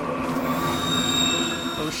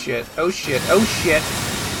 Oh shit, oh shit, oh shit.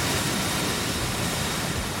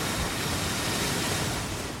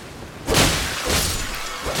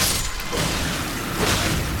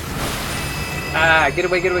 Ah, get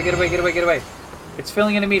away, get away, get away, get away, get away. It's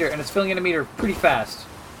filling in a meter, and it's filling in a meter pretty fast.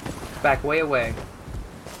 Back way away.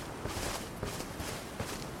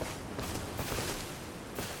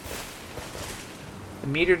 The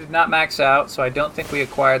meter did not max out, so I don't think we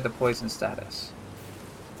acquired the poison status.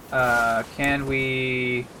 Can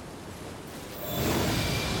we...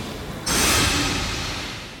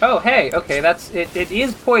 Oh, hey, okay, it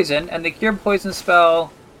is poison, and the cure poison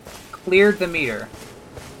spell cleared the meter.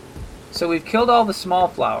 So we've killed all the small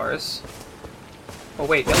flowers. Oh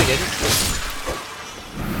wait, no we didn't.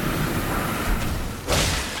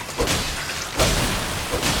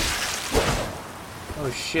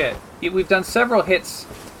 Oh shit. We've done several hits.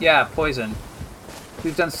 Yeah, poison.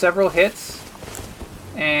 We've done several hits.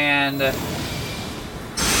 And...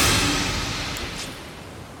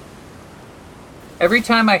 every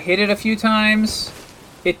time I hit it a few times,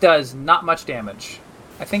 it does not much damage.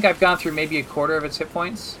 I think I've gone through maybe a quarter of its hit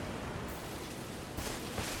points.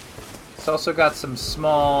 It's also got some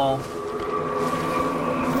small...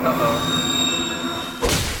 Uh-oh.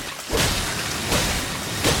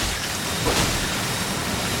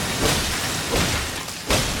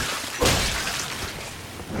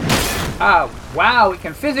 Ah, wow, it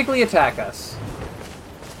can physically attack us.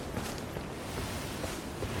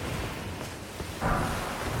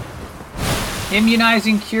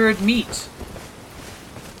 Immunizing cured meat.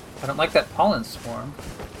 I don't like that pollen swarm.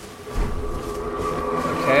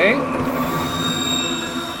 Okay.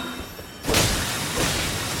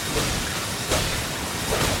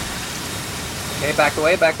 Okay,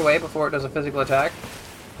 back away before it does a physical attack.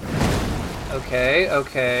 Okay,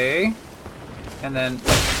 okay. And then...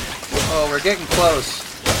 Oh, we're getting close.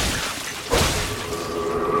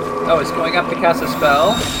 Oh, it's going up to cast a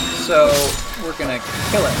spell, so we're gonna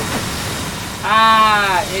kill it.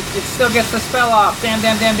 Ah! It still gets the spell off! Damn,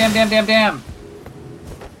 damn, damn, damn, damn, damn, damn!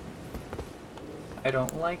 I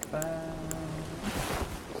don't like that.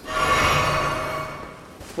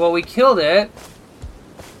 Well, we killed it.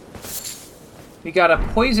 We got a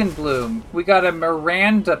poison bloom. We got a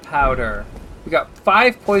Miranda powder. We got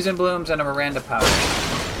 5 poison blooms and a Miranda powder.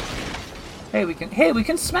 Hey, we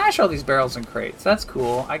can smash all these barrels and crates. That's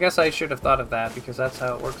cool. I guess I should have thought of that because that's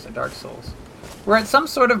how it works in Dark Souls. We're at some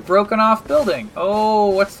sort of broken off building. Oh,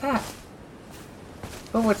 what's that?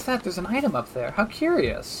 Oh, what's that? There's an item up there. How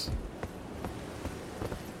curious.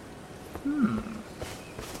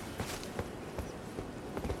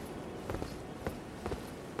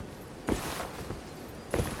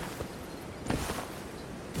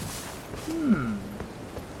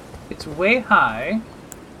 It's way high.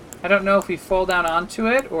 I don't know if we fall down onto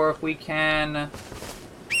it or if we can... Let's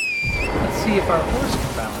see if our horse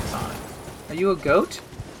can balance on it. Are you a goat?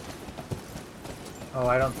 Oh,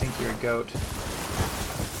 I don't think you're a goat.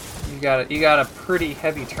 You got a pretty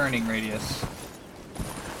heavy turning radius.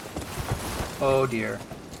 Oh dear.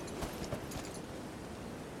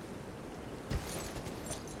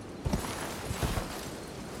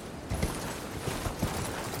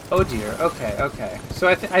 Oh dear. Okay, okay. So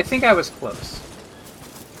I think I was close.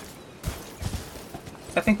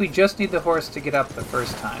 I think we just need the horse to get up the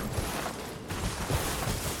first time.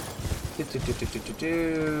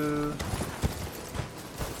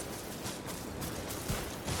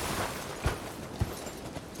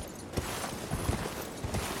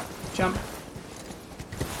 Jump.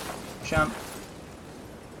 Jump.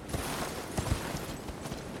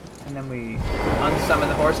 And then we unsummon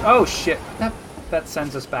the horse. Oh shit! That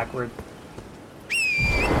sends us backward.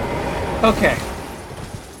 Okay.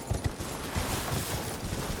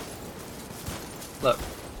 Look.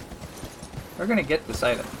 We're gonna get this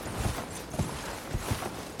item.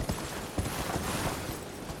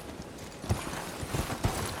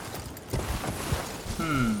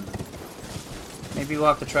 Maybe we'll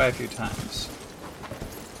have to try a few times.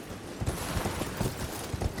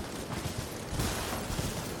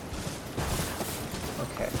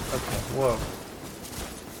 Okay, whoa.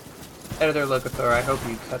 Editor Locathor, I hope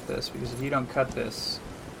you cut this, because if you don't cut this,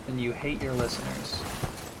 then you hate your listeners.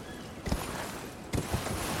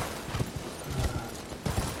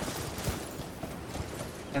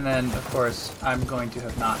 And then, of course, I'm going to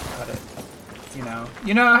have not cut it.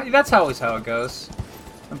 You know, that's always how it goes.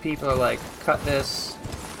 When people are like, cut this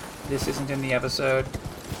isn't in the episode,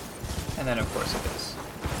 and then of course it is.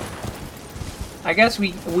 I guess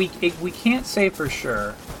we can't say for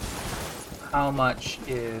sure how much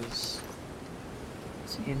is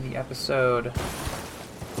in the episode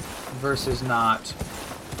versus not.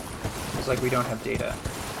 It's like we don't have data.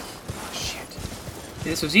 Oh, shit.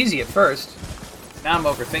 This was easy at first. Now I'm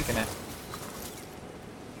overthinking it.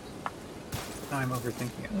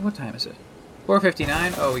 What time is it?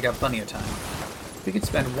 4:59? Oh, we got plenty of time. We could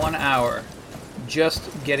spend 1 hour just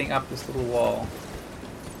getting up this little wall.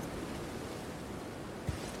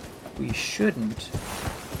 We shouldn't.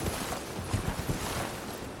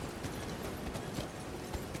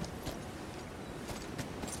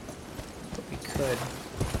 But we could.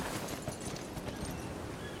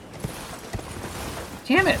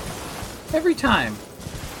 Damn it! Every time.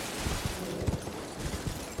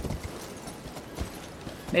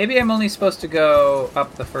 Maybe I'm only supposed to go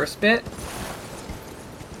up the first bit.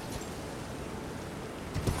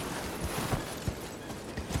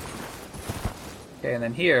 Okay, and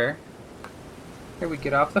then here we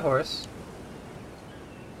get off the horse.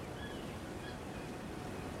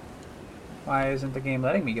 Why isn't the game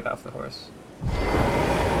letting me get off the horse?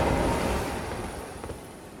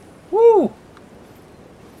 Woo!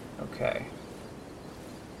 Okay.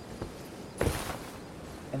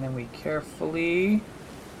 And then we carefully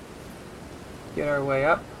get our way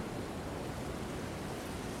up.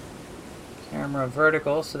 Camera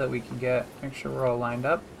vertical so that we can make sure we're all lined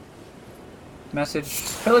up. Message,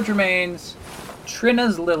 pillage remains,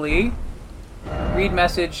 Trina's Lily. Read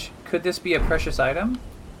message, could this be a precious item?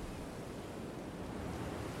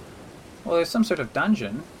 Well, there's some sort of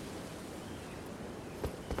dungeon,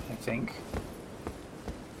 I think.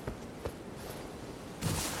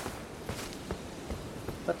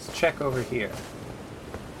 Let's check over here.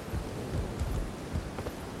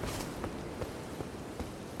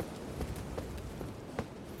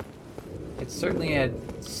 It certainly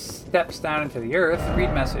had steps down into the earth.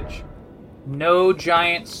 Read message. No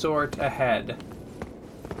giant sort ahead.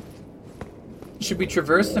 Should we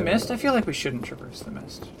traverse the mist? I feel like we shouldn't traverse the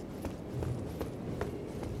mist.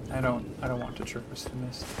 I don't want to traverse the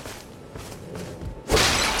mist.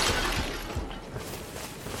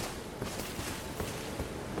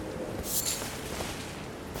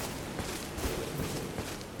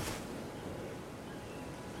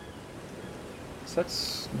 Is that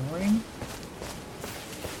snoring?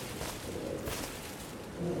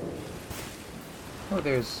 Oh,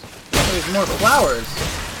 there's more flowers.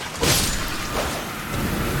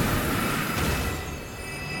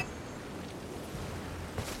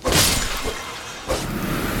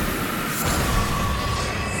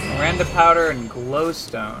 Miranda powder and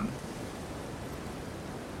glowstone.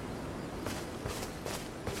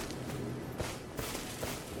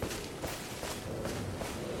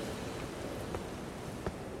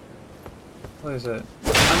 What is it?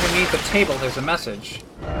 Underneath the table, there's a message.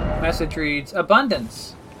 Message reads,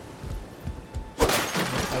 abundance.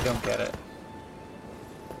 I don't get it.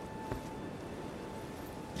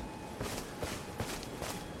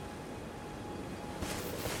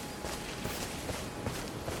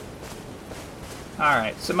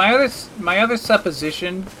 Alright, so my other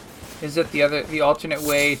supposition is that the alternate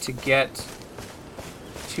way to get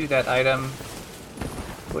to that item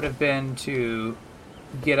would have been to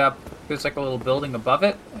get up. There's like a little building above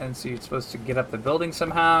it, and so you're supposed to get up the building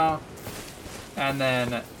somehow and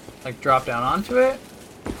then like drop down onto it.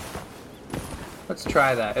 Let's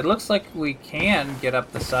try that. It looks like we can get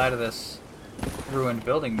up the side of this ruined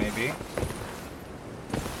building, maybe.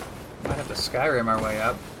 Might have to Skyrim our way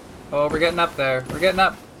up. Oh, we're getting up there. We're getting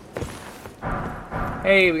up.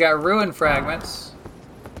 Hey, we got ruin fragments.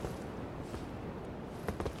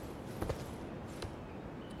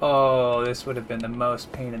 Oh, this would have been the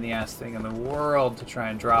most pain in the ass thing in the world to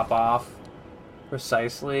try and drop off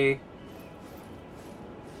precisely.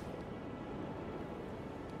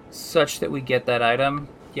 Such that we get that item.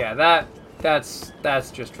 Yeah, that's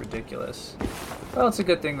just ridiculous. Well, it's a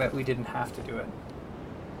good thing that we didn't have to do it.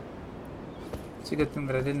 It's a good thing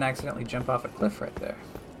that I didn't accidentally jump off a cliff right there.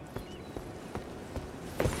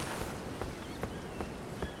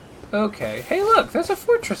 Okay. Hey, look! There's a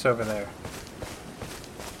fortress over there.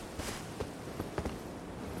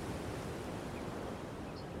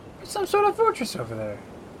 There's some sort of fortress over there.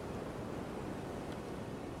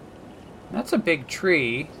 That's a big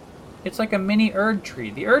tree. It's like a mini Erd tree.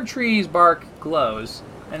 The Erd tree's bark glows,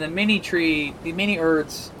 and the mini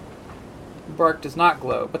Erd's bark does not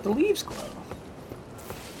glow, but the leaves glow.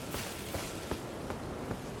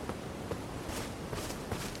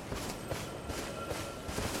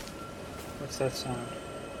 What's that sound?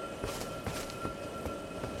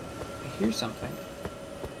 I hear something.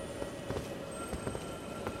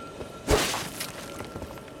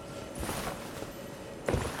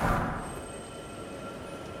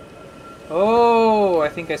 Oh, I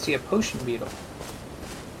think I see a potion beetle.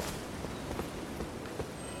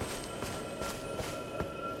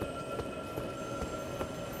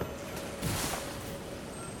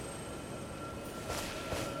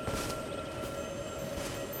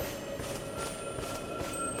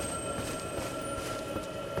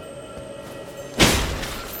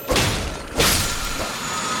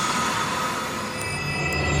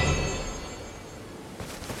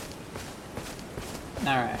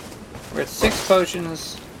 Alright. We're at 6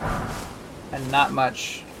 potions and not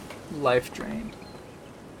much life drain.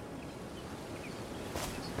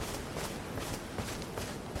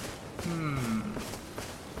 I'm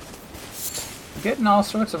getting all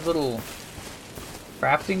sorts of little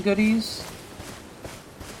crafting goodies.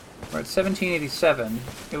 We're at 1787.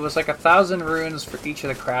 It was like 1,000 runes for each of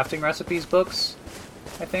the crafting recipes books,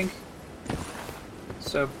 I think.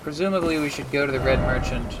 So presumably we should go to the Red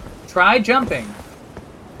Merchant. Try jumping!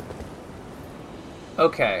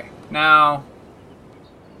 Okay, now,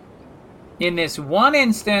 in this one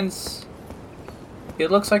instance, it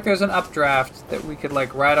looks like there's an updraft that we could,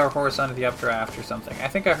 like, ride our horse onto the updraft or something. I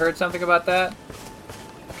think I heard something about that.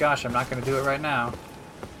 Gosh, I'm not going to do it right now.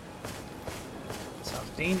 It sounds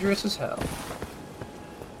dangerous as hell.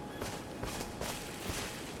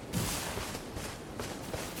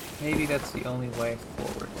 Maybe that's the only way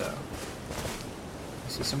forward, though. I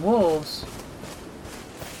see some wolves.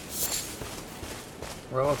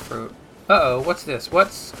 Row of fruit. Uh-oh, what's this?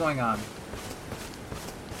 What's going on?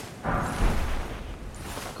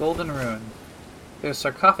 Golden Rune. There's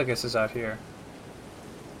sarcophaguses out here.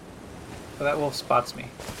 Oh, that wolf spots me.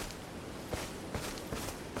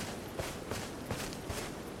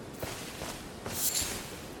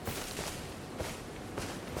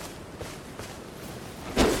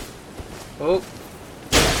 Oh.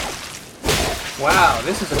 Wow,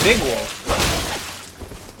 this is a big wolf.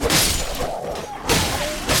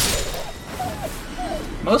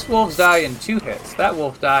 Most wolves die in 2 hits. That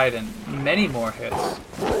wolf died in many more hits.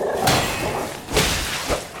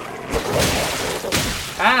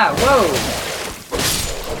 Ah, whoa!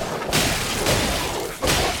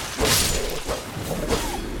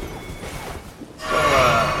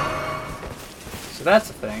 So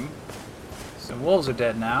that's a thing. Some wolves are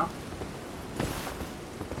dead now.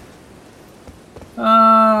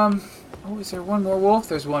 Oh, is there one more wolf?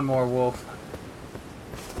 There's one more wolf.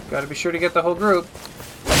 Gotta be sure to get the whole group.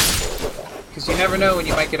 Because you never know when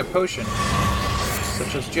you might get a potion.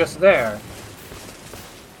 Such as just there.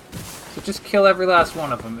 So just kill every last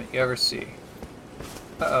one of them that you ever see.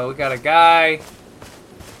 Uh-oh, we got a guy.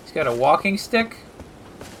 He's got a walking stick.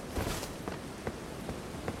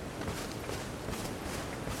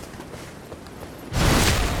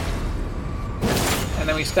 And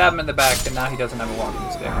then we stab him in the back, and now he doesn't have a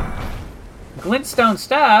walking stick. Glintstone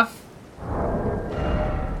staff?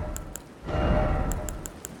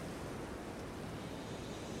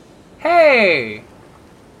 Hey!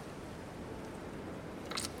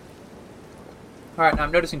 Alright, now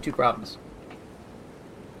I'm noticing 2 problems.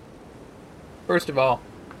 First of all,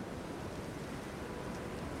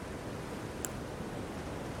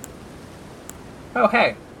 oh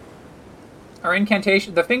hey! Our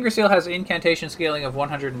incantation, the finger seal has incantation scaling of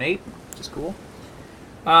 108, which is cool.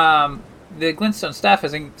 The glintstone staff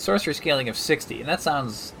has a sorcery scaling of 60, and that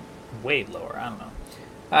sounds way lower. I don't know.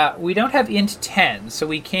 We don't have int 10, so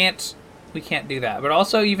we can't do that. But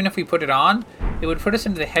also, even if we put it on, it would put us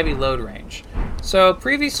into the heavy load range. So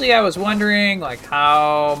previously, I was wondering, like,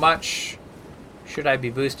 how much should I be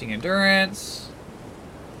boosting endurance?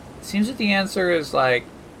 It seems that the answer is like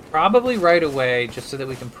probably right away, just so that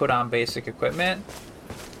we can put on basic equipment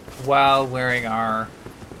while wearing our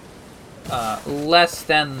less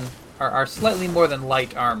than, or our slightly more than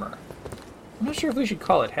light armor. I'm not sure if we should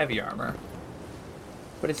call it heavy armor,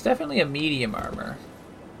 but it's definitely a medium armor.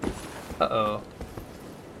 Uh-oh.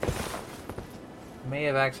 May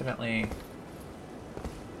have accidentally...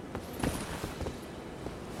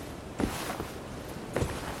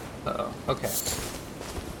 Uh-oh, okay.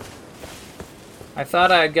 I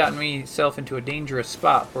thought I had gotten myself into a dangerous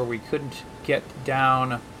spot where we couldn't get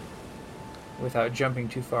down without jumping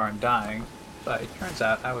too far and dying, but it turns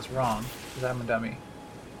out I was wrong, because I'm a dummy.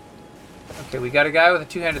 Okay, we got a guy with a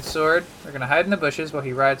 2-handed sword. We're gonna hide in the bushes while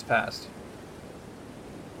he rides past.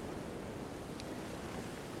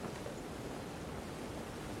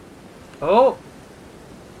 Oh!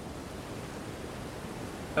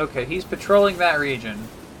 Okay, he's patrolling that region.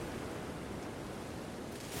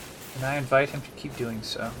 And I invite him to keep doing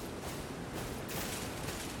so.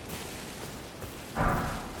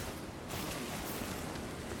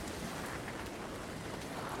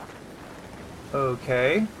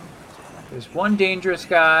 Okay. There's one dangerous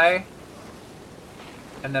guy,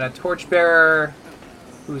 and then a torchbearer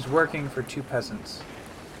who's working for 2 peasants.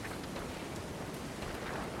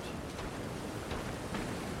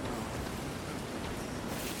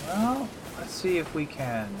 Well, let's see if we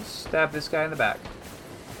can stab this guy in the back.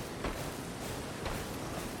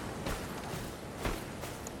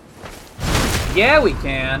 Yeah, we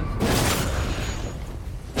can!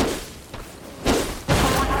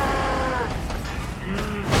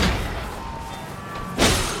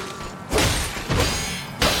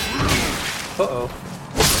 Uh-oh.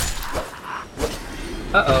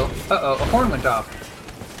 Uh-oh. Uh-oh. A horn went off.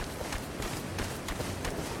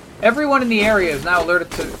 Everyone in the area is now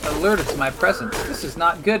alerted to my presence. This is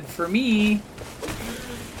not good for me.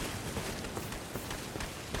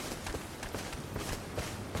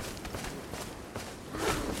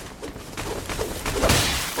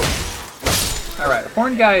 Alright,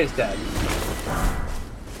 horn guy is dead.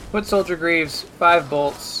 Foot soldier Greaves, 5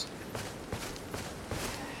 bolts.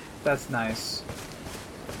 That's nice.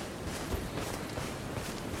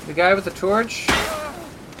 The guy with the torch?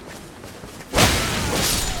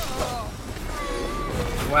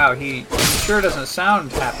 Wow, he sure doesn't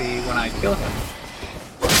sound happy when I kill him.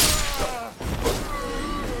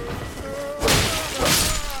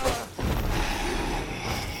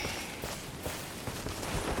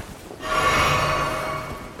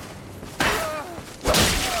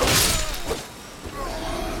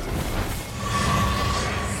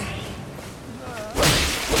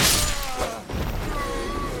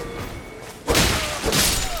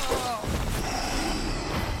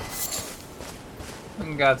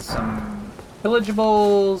 We got some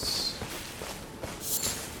pillageables.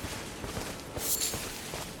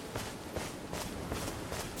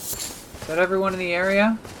 Is that everyone in the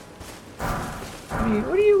area?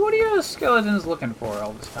 What are you skeletons looking for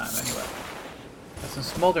all this time anyway? Got some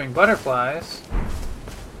smoldering butterflies.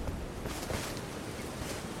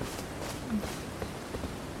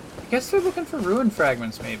 I guess they're looking for ruin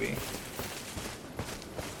fragments, maybe.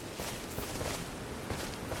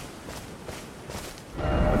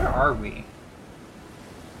 Where are we?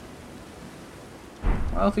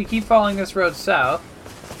 Well, if we keep following this road south,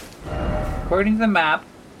 according to the map,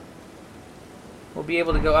 we'll be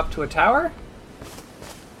able to go up to a tower?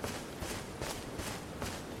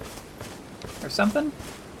 Or something?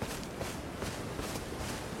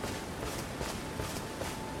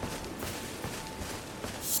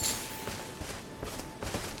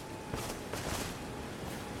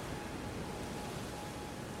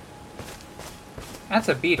 That's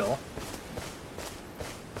a beetle.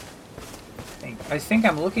 I think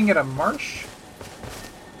I'm looking at a marsh.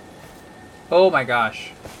 Oh my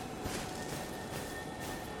gosh.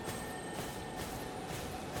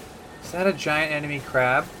 Is that a giant enemy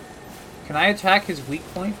crab? Can I attack his weak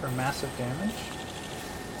point for massive damage?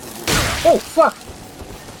 Oh, fuck!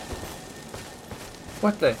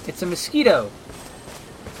 What the? It's a mosquito!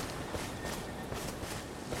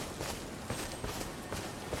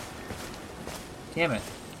 Damn it.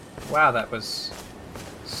 Wow, that was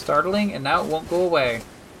startling, and now it won't go away.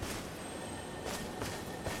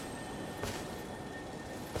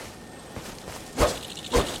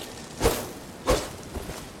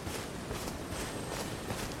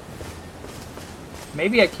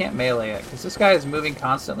 Maybe I can't melee it, because this guy is moving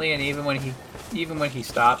constantly, and even when he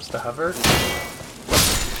stops to hover.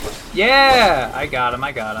 Yeah! I got him.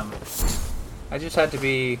 I just had to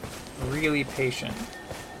be really patient.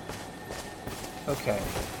 Okay.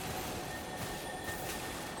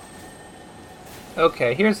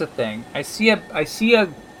 Okay, here's the thing. I see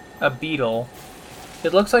a beetle.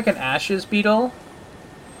 It looks like an ashes beetle,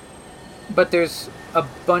 but there's a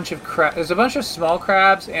bunch of there's a bunch of small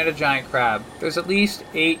crabs and a giant crab. There's at least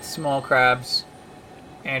 8 small crabs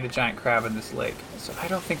and a giant crab in this lake. So I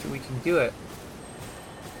don't think that we can do it.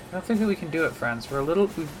 I don't think that we can do it, friends.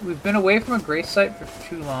 We've been away from a grace site for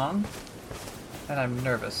too long, and I'm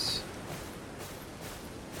nervous.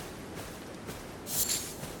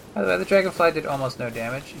 By the way, the dragonfly did almost no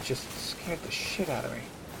damage. It just scared the shit out of me.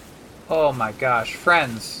 Oh my gosh,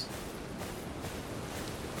 friends.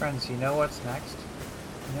 Friends, you know what's next?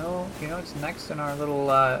 You know what's next in our little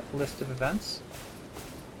list of events?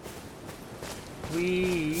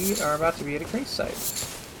 We are about to be at a grace site.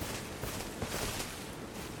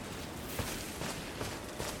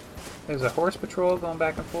 There's a horse patrol going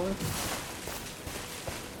back and forth.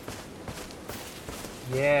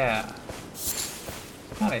 Yeah.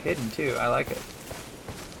 It's kind of hidden too. I like it.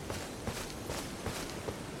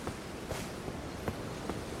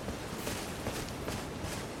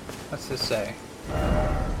 What's this say?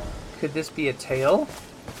 Could this be a tail?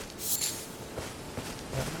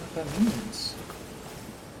 I don't know what that means.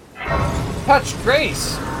 Touch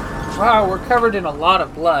Grace! Wow, we're covered in a lot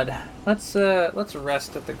of blood. Let's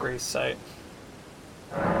rest at the Grace site.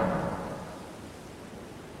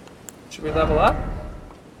 Should we level up?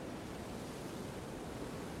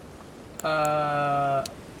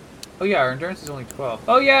 Oh yeah, our endurance is only 12.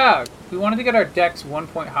 Oh yeah! We wanted to get our dex 1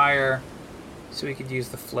 point higher so we could use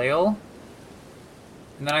the flail.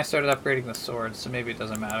 And then I started upgrading the sword, so maybe it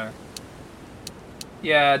doesn't matter.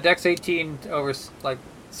 Yeah, dex 18 over, like,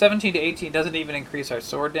 17 to 18 doesn't even increase our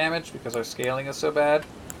sword damage because our scaling is so bad.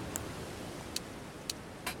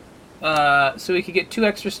 So we could get 2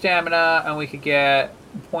 extra stamina, and we could get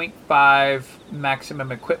 0.5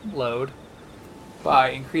 maximum equip load by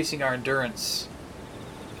increasing our endurance.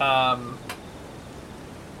 I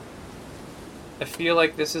feel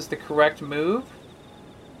like this is the correct move.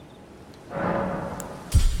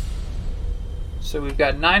 So we've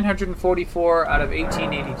got 944 out of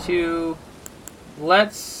 1882.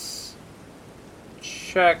 Let's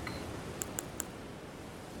check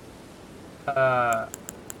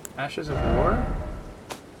Ashes of War.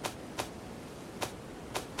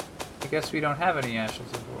 I guess we don't have any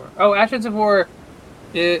Ashes of War. Oh, Ashes of War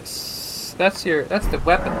is that's the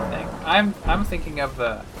weapon thing. I'm thinking of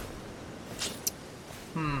the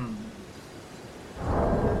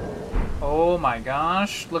Oh my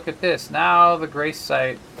gosh, look at this. Now the Grace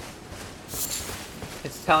site,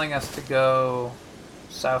 it's telling us to go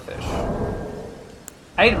southish.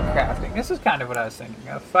 Item crafting. This is kind of what I was thinking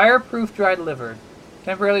of. Fireproof dried liver.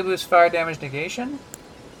 Temporarily boosts fire damage negation.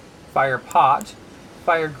 Fire pot.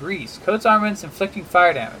 fire grease. Coats armaments inflicting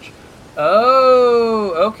fire damage.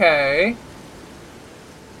 Oh, okay.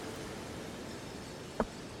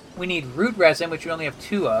 We need root resin, which we only have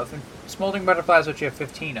 2 of, and smoldering butterflies, which we have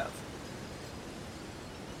 15 of.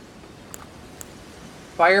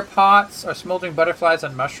 Fire pots are smoldering butterflies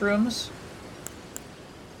on mushrooms.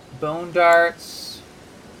 Bone darts.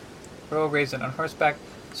 Row raisin on horseback.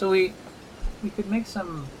 So we could make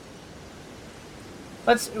some.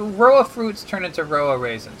 Let's row of fruits turn into row of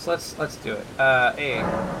raisins. Let's do it.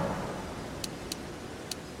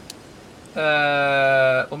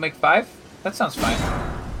 We'll make 5. That sounds fine.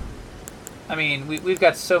 I mean, we've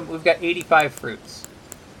got 85 fruits.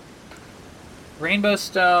 Rainbow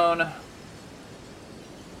stone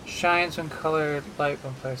shines when colored, light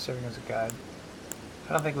when placed, serving as a guide.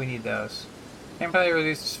 I don't think we need those. Temporarily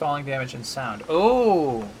reduces falling damage and sound.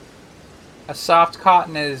 Oh, a soft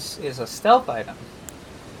cotton is a stealth item.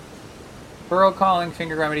 Burrow calling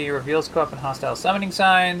finger remedy reveals co-op and hostile summoning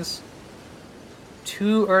signs.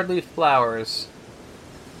 2 earthly flowers.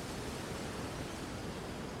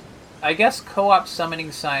 I guess co-op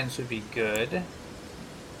summoning signs would be good.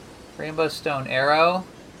 Rainbow stone arrow.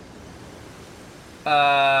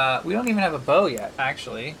 We don't even have a bow yet,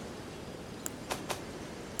 actually.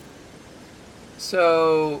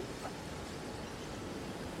 So,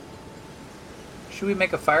 should we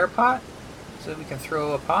make a fire pot so that we can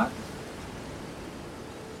throw a pot?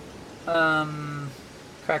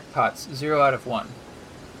 Cracked pots, 0 out of 1.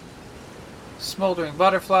 Smoldering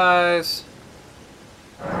butterflies.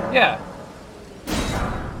 Yeah,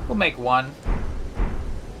 we'll make 1.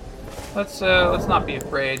 Let's not be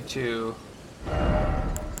afraid to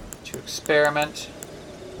experiment.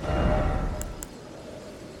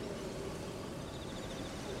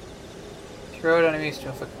 Throw at enemies to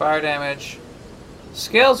inflict fire damage.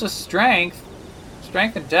 Scales with strength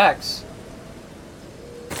and dex.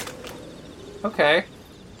 Okay.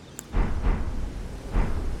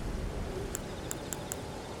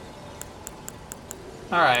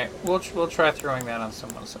 Alright, we'll try throwing that on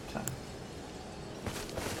someone sometime.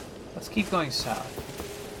 Let's keep going south.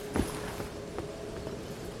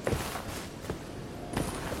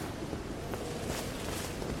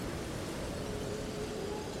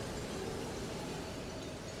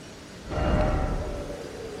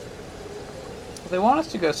 Well, they want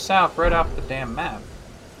us to go south right off the damn map.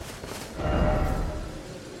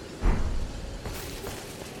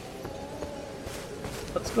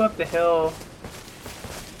 Let's go up the hill.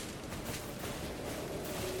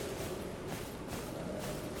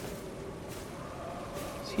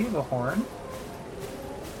 Does he have a horn?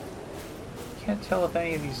 Can't tell if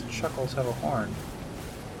any of these chuckles have a horn.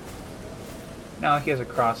 No, he has a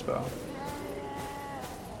crossbow.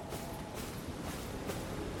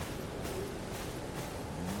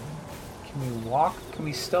 Can we walk? Can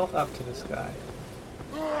we stealth up to this guy?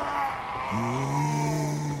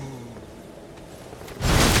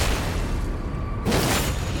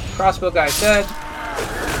 Crossbow guy dead.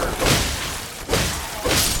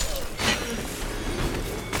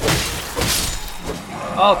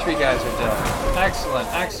 All 3 guys are dead. Excellent,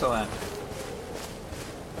 excellent.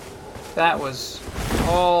 That was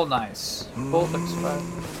all nice. Both expired.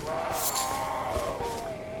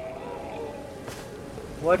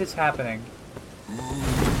 What is happening?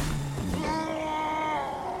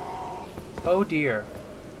 Oh dear.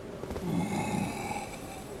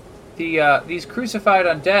 These crucified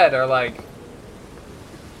undead are like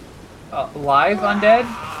live undead.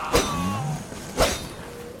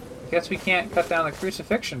 I guess we can't cut down the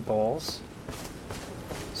crucifixion poles,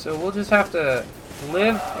 so we'll just have to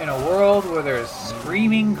live in a world where there's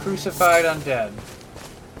screaming crucified undead.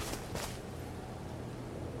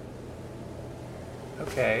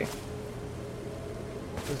 Okay.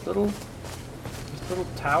 There's little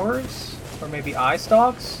towers, or maybe eye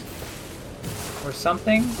stalks, or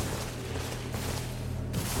something.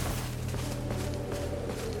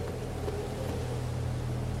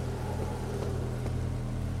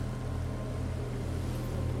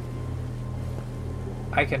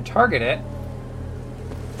 I can target it.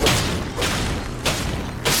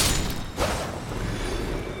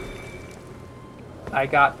 I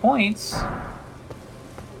got points.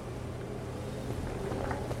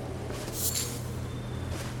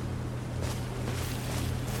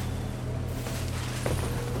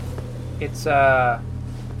 It's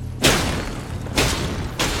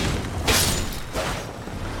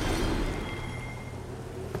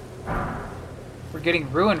we're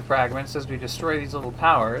getting ruin fragments as we destroy these little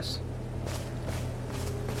towers.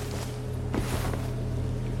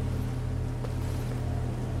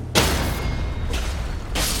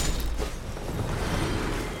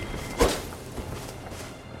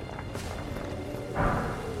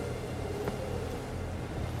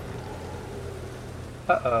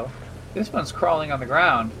 Uh-oh. This one's crawling on the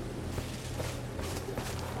ground.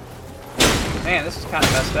 Man, this is kind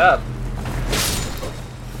of messed up.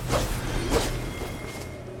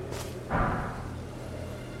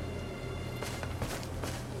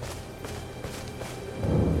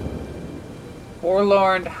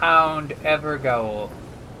 Forlorn Hound Evergaol.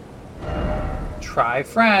 Try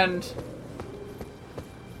friend.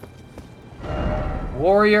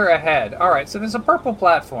 Warrior ahead. Alright, so there's a purple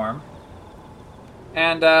platform.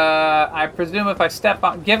 And I presume if I step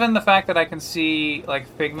on... Given the fact that I can see, like,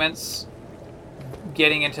 figments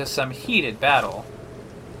getting into some heated battle,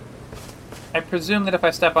 I presume that if I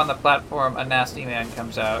step on the platform, a nasty man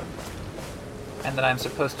comes out. And that I'm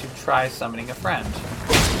supposed to try summoning a friend.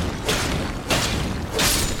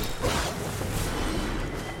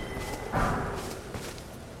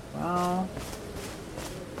 Well...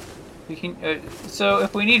 We can, so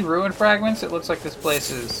if we need ruin fragments, it looks like this place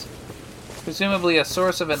is presumably a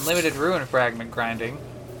source of unlimited ruin fragment grinding,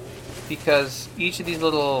 because each of these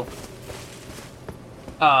little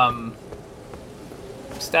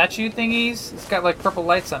statue thingies, it's got like purple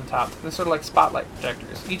lights on top. They're sort of like spotlight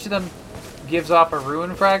projectors. Each of them gives off a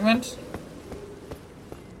ruin fragment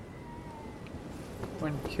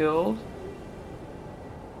when killed.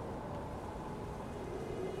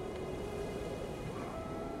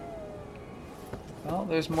 Well,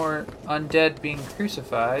 there's more undead being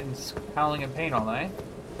crucified and howling in pain all night.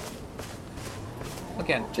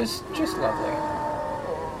 Again, just lovely.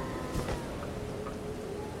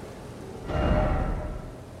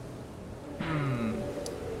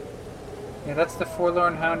 Yeah, that's the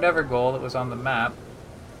Forlorn Hound Evergaol that was on the map.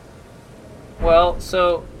 Well,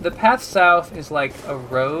 so the path south is like a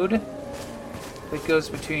road that goes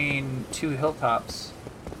between two hilltops.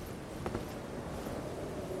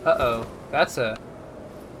 Uh-oh, that's a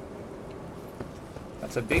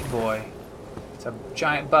big boy. It's a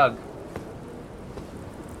giant bug.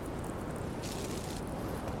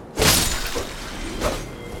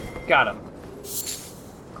 Got him.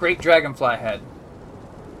 Great dragonfly head.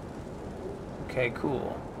 Okay,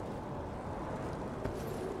 cool.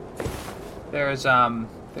 There's a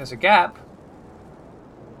gap.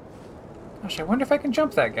 Gosh, I wonder if I can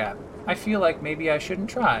jump that gap. I feel like maybe I shouldn't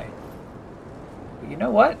try. But you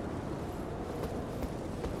know what?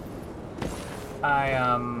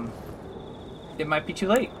 It might be too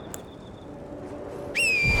late.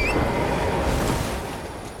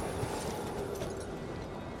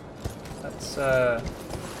 Let's,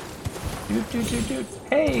 Doot.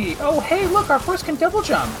 Hey! Oh, hey, look, our horse can double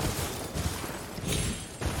jump!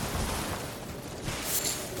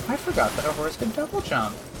 I forgot that our horse can double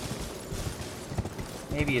jump.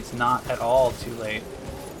 Maybe it's not at all too late.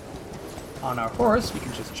 On our horse, we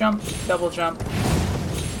can just jump, double jump,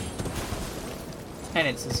 and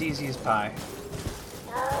it's as easy as pie.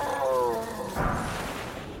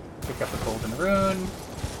 Pick up a golden rune.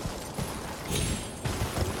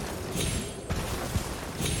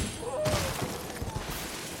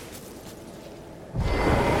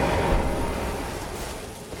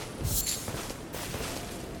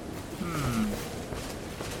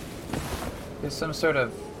 There's some sort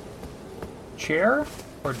of chair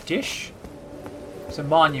or dish. It's a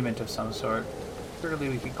monument of some sort. Clearly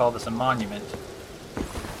we could call this a monument.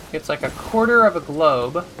 It's like a quarter of a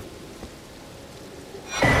globe.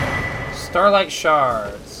 Starlight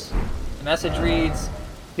shards. The message reads,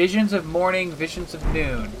 visions of morning, visions of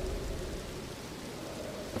noon.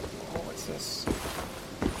 Oh, what's this?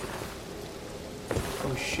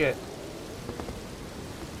 Oh shit.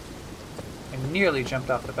 I nearly jumped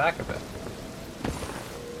off the back of it.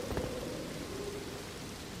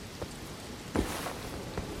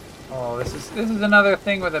 Oh, this is another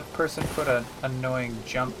thing where the person put an annoying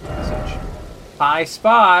jump message. High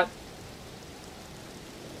spot.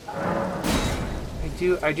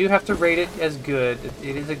 I do have to rate it as good.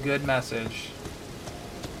 It is a good message.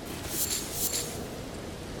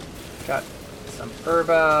 Got some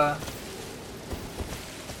herba.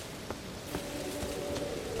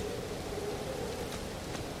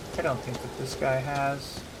 I don't think that this guy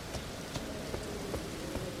has.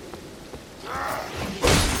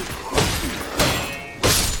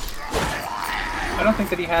 I don't think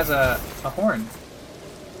that he has a horn.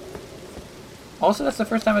 Also, that's the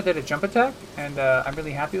first time I did a jump attack, and I'm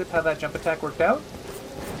really happy with how that jump attack worked out.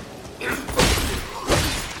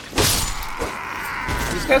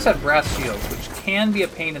 These guys have brass shields, which can be a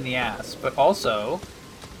pain in the ass, but also,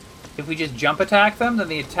 if we just jump attack them, then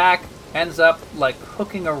the attack ends up like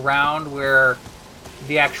hooking around where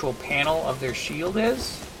the actual panel of their shield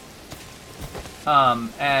is. And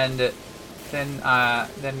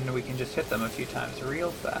then we can just hit them a few times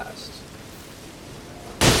real fast.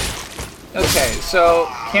 Okay, so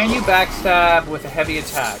can you backstab with a heavy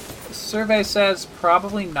attack? The survey says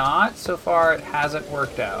probably not. So far, it hasn't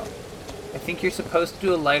worked out. I think you're supposed to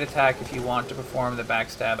do a light attack if you want to perform the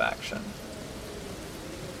backstab action.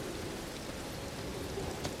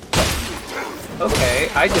 Okay,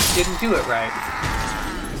 I just didn't do it right.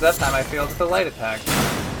 Because that time I failed with the light attack.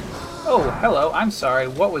 Oh, hello, I'm sorry.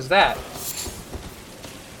 What was that?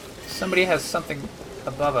 Somebody has something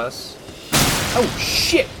above us. Oh,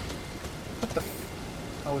 shit! What the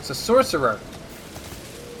f... Oh, it's a sorcerer.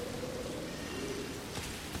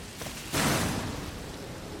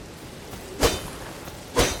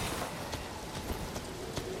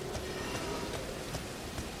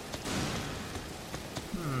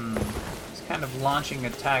 He's kind of launching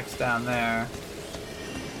attacks down there.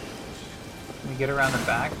 Can we get around the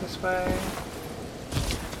back this way?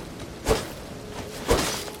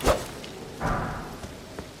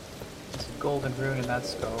 There's a golden rune in that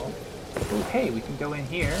skull. Oh, hey, we can go in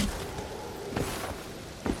here.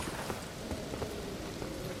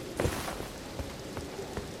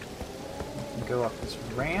 We can go up this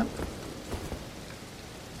ramp.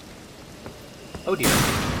 Oh dear.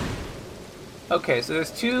 Okay, so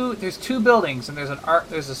there's two buildings, and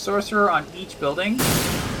there's a sorcerer on each building.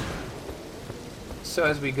 So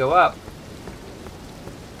as we go up,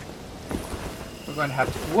 we're going to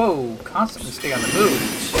have to, whoa, constantly stay on the move.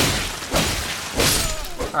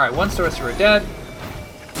 Alright, one sorcerer dead.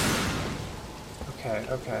 Okay.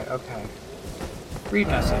 Read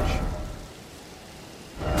message.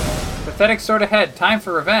 Pathetic sword ahead. Time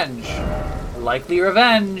for revenge. Likely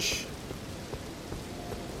revenge.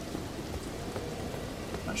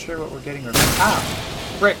 Not sure what we're getting revenge. Ah!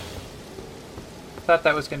 Frick. Thought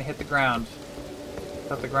that was going to hit the ground.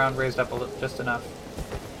 Thought the ground raised up a little, just enough.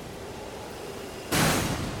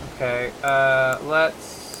 Okay,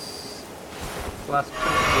 let's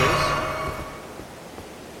changes.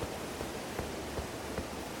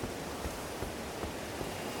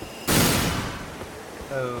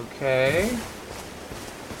 Okay.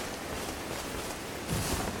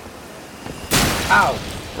 Ow!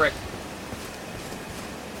 Frick.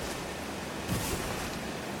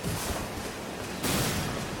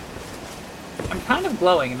 I'm kind of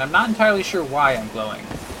glowing, and I'm not entirely sure why I'm glowing.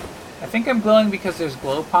 I think I'm glowing because there's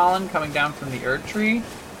glow pollen coming down from the Erd tree,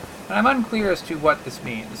 and I'm unclear as to what this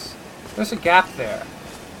means. There's a gap there.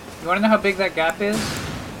 You want to know how big that gap is?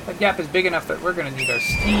 That gap is big enough that we're going to need our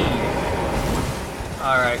steed.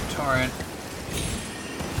 Alright, Torrent.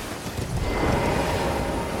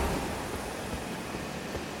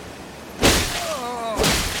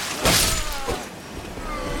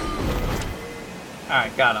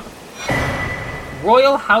 Alright, got him.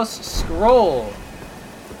 Royal House Scroll.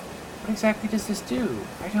 What exactly does this do?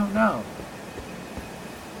 I don't know.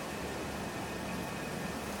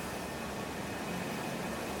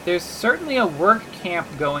 There's certainly a work camp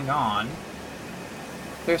going on.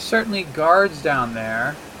 There's certainly guards down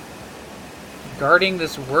there guarding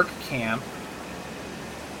this work camp.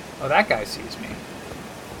 Oh, that guy sees me.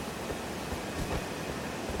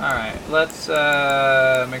 Alright, let's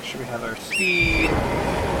make sure we have our speed.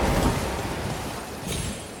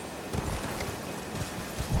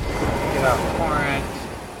 Get out Torrent.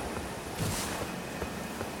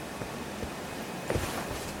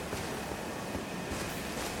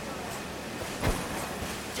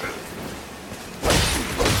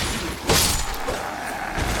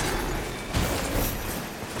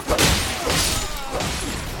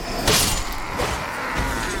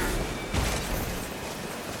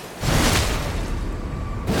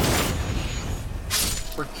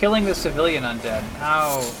 We're killing the civilian undead.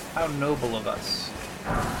 How noble of us.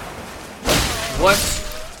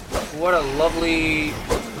 What a lovely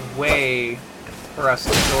way for us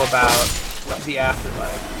to go about the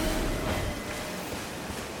afterlife.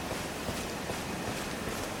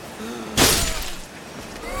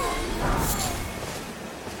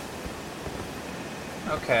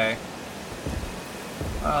 Okay.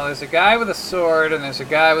 Well, there's a guy with a sword, and there's a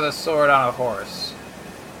guy with a sword on a horse.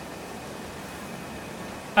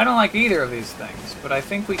 I don't like either of these things, but I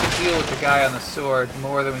think we can deal with the guy on the sword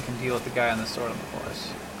more than we can deal with the guy on the sword on the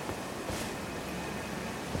horse.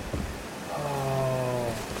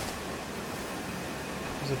 Oh.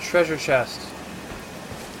 There's a treasure chest.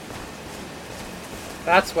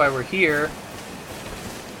 That's why we're here.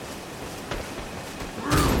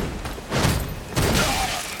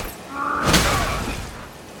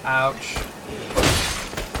 Ouch.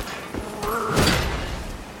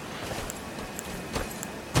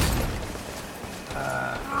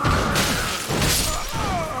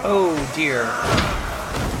 Oh dear.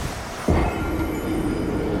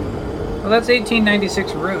 that's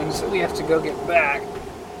 1896 runes that we have to go get back.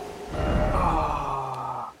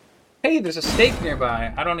 Oh. Hey, there's a stake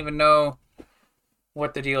nearby. I don't even know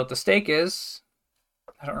what the deal with the stake is.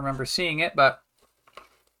 I don't remember seeing it, but...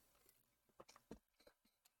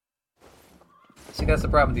 See, that's the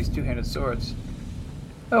problem with these two-handed swords.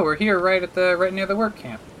 Oh, we're here right near the work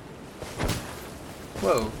camp.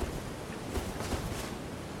 Whoa.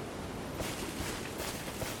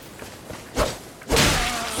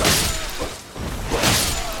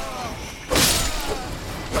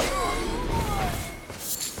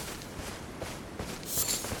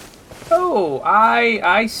 Oh,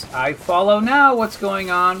 I follow now what's going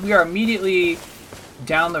on. We are immediately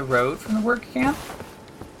down the road from the work camp,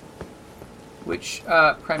 which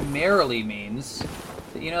primarily means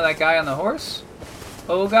that, you know, that guy on the horse?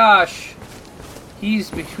 Oh gosh, he's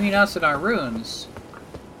between us and our runes.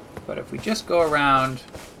 But if we just go around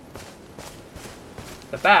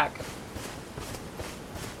the back,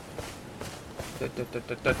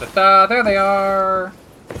 there they are.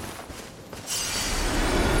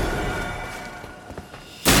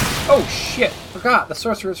 Oh shit! Forgot, the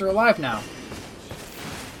sorcerers are alive now.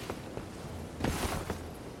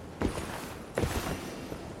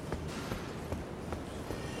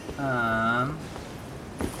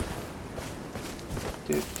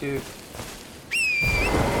 Doot.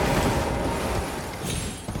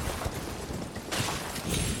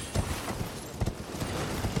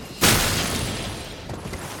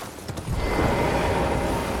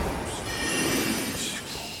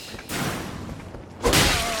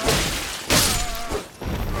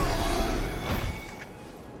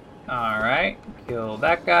 Alright, kill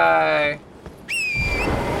that guy.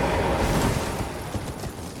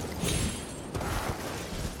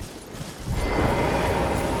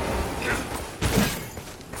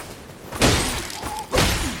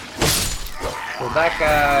 Kill that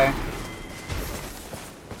guy.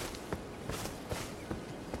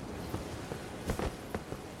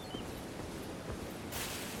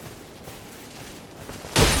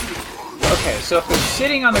 Okay, so if they're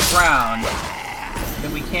sitting on the ground,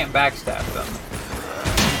 then we can't backstab them.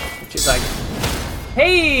 Which is like,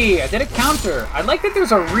 hey, I did a counter. I like that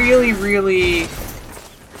there's a really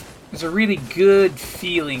good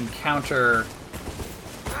feeling counter.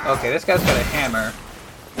 Okay, this guy's got a hammer.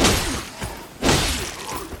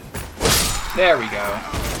 There we go.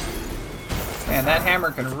 Man, that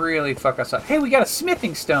hammer can really fuck us up. Hey, we got a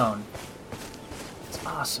smithing stone. It's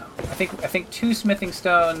awesome. I think 2 smithing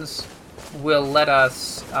stones will let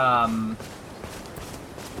us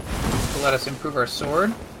improve our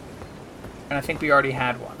sword, and I think we already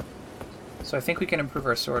had one, so I think we can improve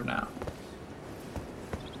our sword now.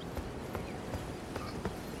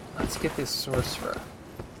 Let's get this sorcerer.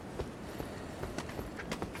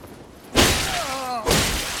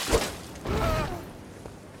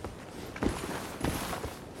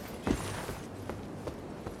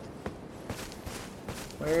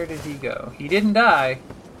 Where did he go? He didn't die.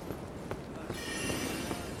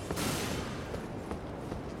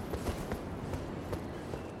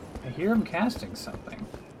 I hear him casting something.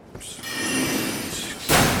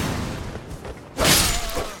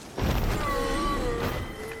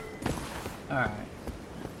 Alright.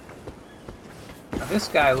 Now this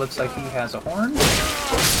guy looks like he has a horn,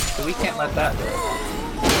 so we can't let that live.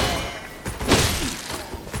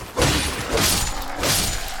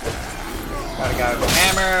 Got a guy with a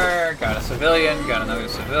hammer, got a civilian, got another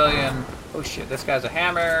civilian. Oh shit, this guy's a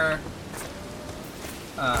hammer.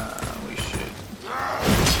 We should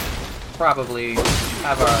probably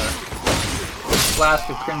have our Flask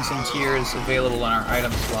of Crimson Tears available in our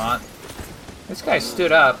item slot. This guy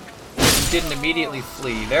stood up and didn't immediately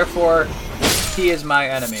flee. Therefore, he is my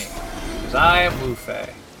enemy. Because I am Wu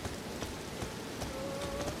Fei.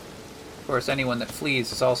 Of course, anyone that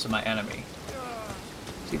flees is also my enemy.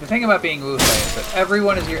 See, the thing about being Wu Fei is that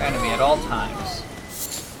everyone is your enemy at all times.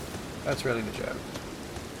 That's really the joke.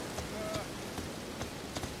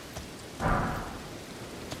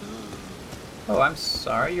 Oh, I'm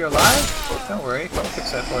sorry, you're alive? Don't worry, I'll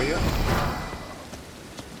fix that for you.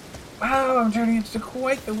 Wow, I'm turning into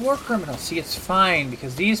quite the war criminal. See, it's fine,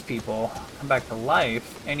 because these people come back to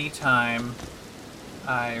life anytime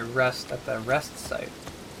I rest at the rest site.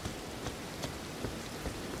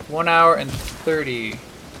 1 hour and 30.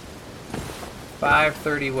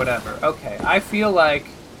 5:30, whatever. Okay, I feel like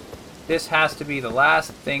this has to be the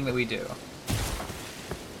last thing that we do.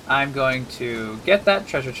 I'm going to get that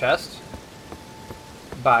treasure chest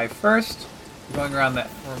by first going around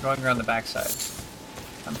the backside.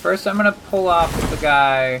 First, I'm gonna pull off the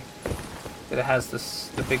guy that has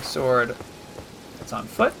the big sword that's on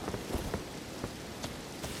foot.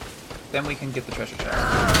 then we can get the treasure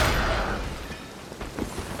chest.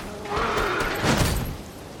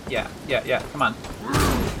 Yeah, come on.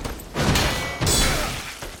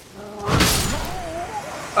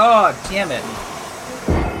 Oh, damn it.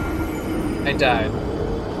 I died.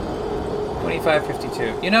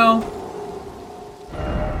 25:52. You know,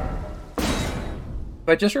 if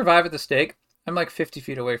I just revive at the stake, I'm like 50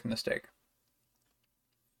 feet away from the stake.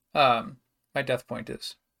 My death point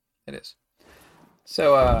is. It is.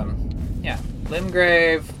 So, yeah.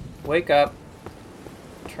 Limgrave, wake up,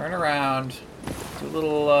 turn around, do a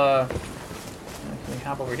little, can we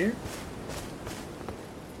hop over here?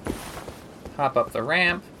 Hop up the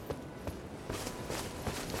ramp,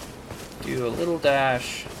 do a little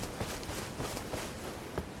dash.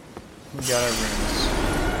 We got our rooms.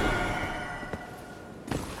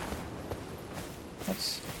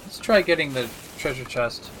 Let's try getting the treasure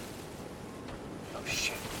chest. Oh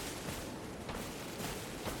shit.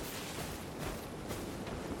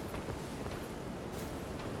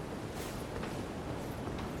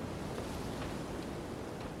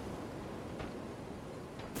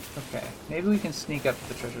 Okay, maybe we can sneak up to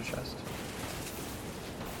the treasure chest.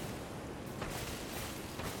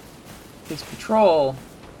 His patrol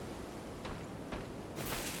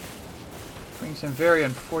brings him very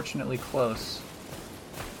unfortunately close.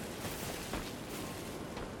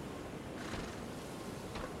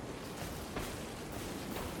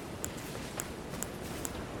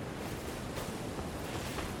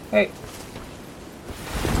 Hey!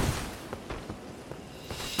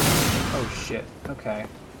 Oh shit, okay.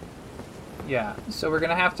 Yeah, so we're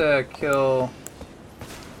gonna have to kill...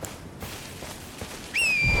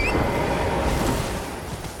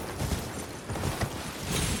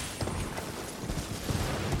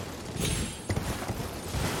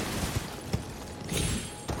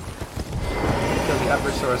 kill the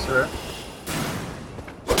upper sorcerer.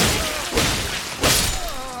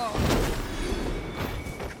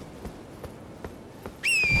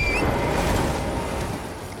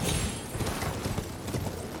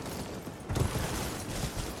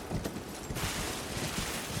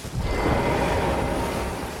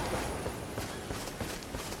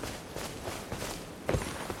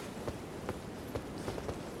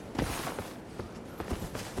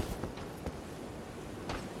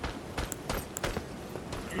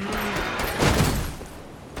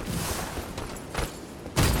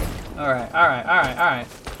 Alright.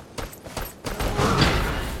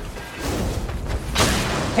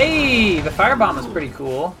 Hey! The firebomb is pretty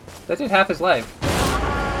cool. That did half his life.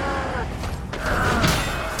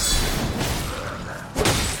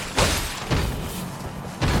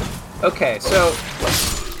 Okay, so...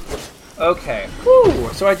 Okay. Whew!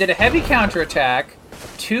 So I did a heavy counterattack,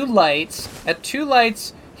 2 lights. At 2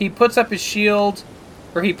 lights, he puts up his shield,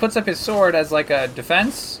 or he puts up his sword as like a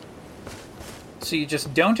defense. So you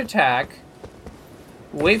just don't attack.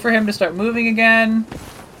 Wait for him to start moving again,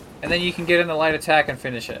 and then you can get in the light attack and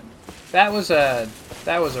finish it. That was a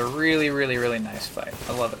really, really, really nice fight.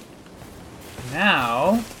 I love it.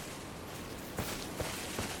 Now,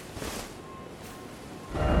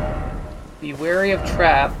 be wary of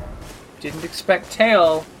trap. Didn't expect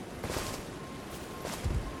tail.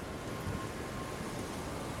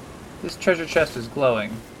 This treasure chest is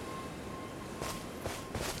glowing.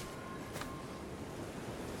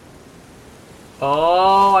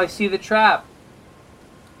 Oh, I see the trap.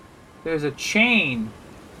 There's a chain.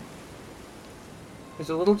 There's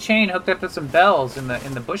a little chain hooked up to some bells in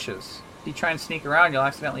the bushes. If you try and sneak around, you'll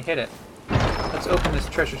accidentally hit it. Let's open this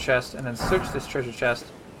treasure chest and then search this treasure chest,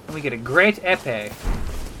 and we get a great epee.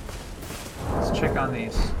 Let's check on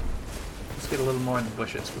these. Let's get a little more in the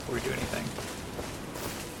bushes before we do anything.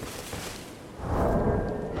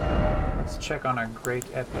 Let's check on our great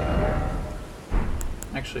epee here.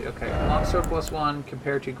 Actually, okay. Longsword +1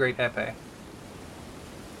 compared to great epee.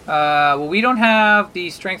 Well, we don't have the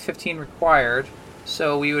strength 15 required,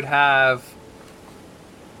 so we would have...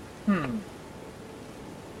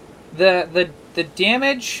 The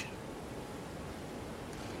damage...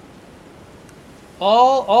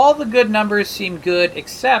 All the good numbers seem good,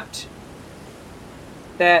 except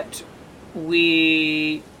that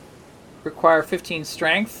we require 15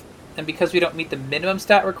 strength, and because we don't meet the minimum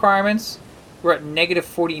stat requirements, we're at negative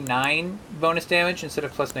 49 bonus damage instead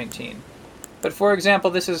of plus 19. But for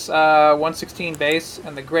example, this is 116 base,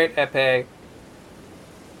 and the Great Epee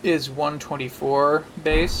is 124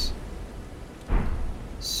 base.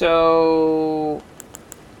 So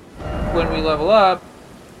when we level up,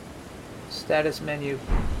 status menu,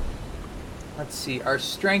 let's see, our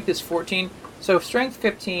strength is 14. So strength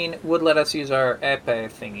 15 would let us use our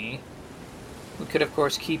Epee thingy. We could, of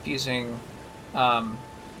course, keep using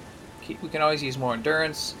we can always use more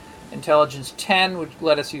endurance. Intelligence 10 would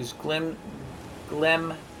let us use Glimmerstone?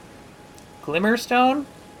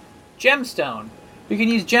 Gemstone. We can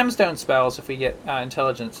use gemstone spells if we get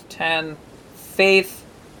intelligence 10. Faith,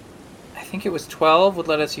 I think it was 12, would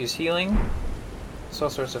let us use healing. So all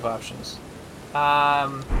sorts of options.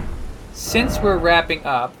 Since we're wrapping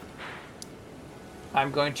up,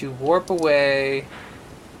 I'm going to warp away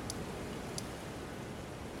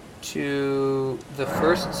to the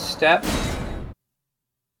first step.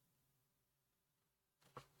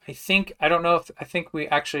 I think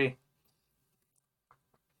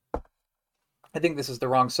this is the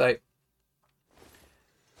wrong site.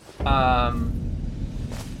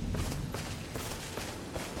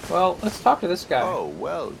 Well, let's talk to this guy. Oh,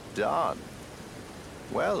 well done.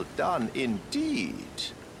 Well done indeed.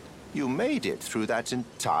 You made it through that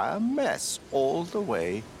entire mess all the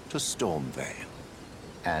way to Stormvale.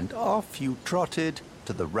 And off you trotted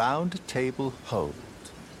to the Round Table Hold.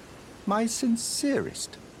 My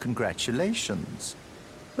sincerest congratulations.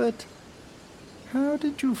 But how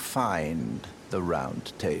did you find the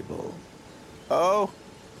Round Table? Oh,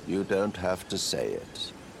 you don't have to say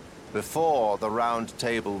it. Before, the Round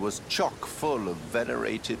Table was chock full of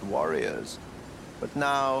venerated warriors. But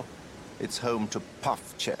now, it's home to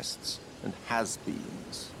puff chests and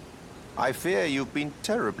has-beens. I fear you've been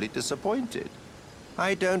terribly disappointed.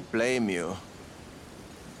 I don't blame you.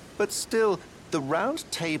 But still, the Round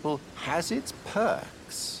Table has its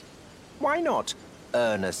perks. Why not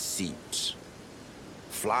earn a seat?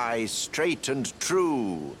 Fly straight and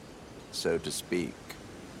true, so to speak.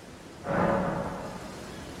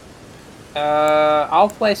 I'll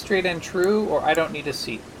fly straight and true, or I don't need a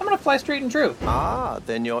seat. I'm gonna fly straight and true. Ah,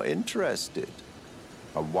 then you're interested.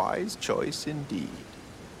 A wise choice indeed.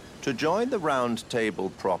 To join the Round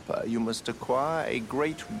Table proper, you must acquire a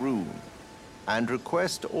great rune and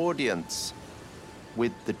request audience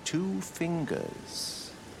with the Two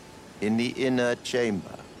Fingers in the inner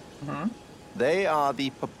chamber. Mm-hmm. They are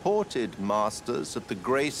the purported masters of the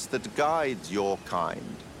grace that guides your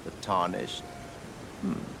kind, the Tarnished.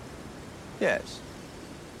 Yes.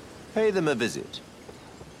 Pay them a visit,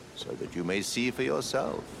 so that you may see for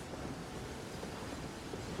yourself.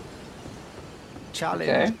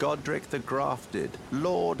 Challenge Godric the Grafted,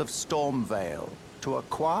 Lord of Stormvale, to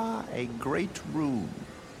acquire a great rune.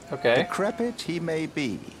 Okay. Decrepit he may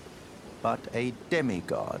be, but a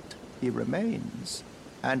demigod he remains.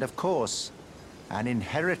 And of course, an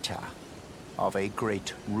inheritor of a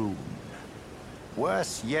great rune.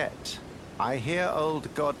 Worse yet, I hear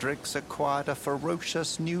old Godric's acquired a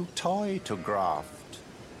ferocious new toy to graft.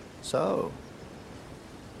 So,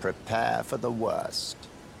 prepare for the worst.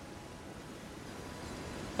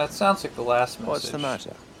 That sounds like the last message. What's the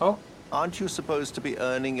matter? Oh. Aren't you supposed to be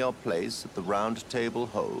earning your place at the Round Table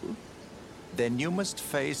Hold? Then you must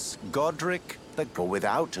face Godric the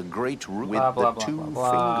without a great rune with the two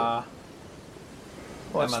fingers.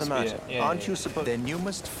 What's the matter? Yeah, Aren't you supposed? Then you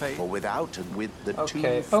must face without and with the two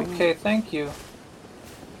fingers. Okay, thank you.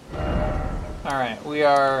 All right, we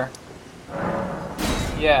are.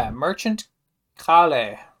 Yeah, Merchant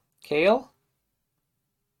Kale. Kale?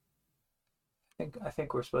 I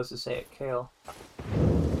think we're supposed to say it Kale.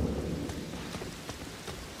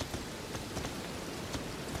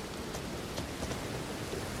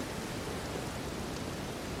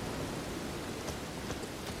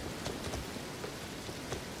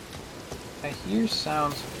 I hear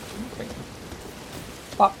sounds moving.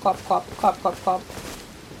 Plop, plop, plop, plop, plop, plop.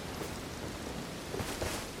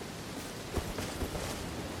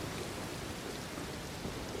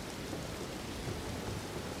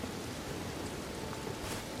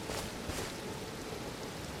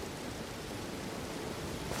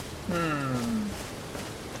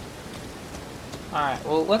 Alright,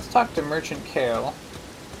 well, let's talk to Merchant Kale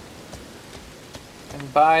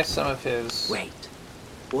and buy some of his... Wait,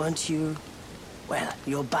 weren't you... Well,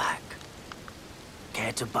 you're back.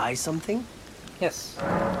 Care to buy something? Yes.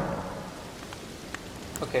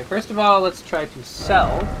 Okay, first of all, let's try to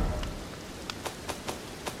sell.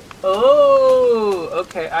 Oh,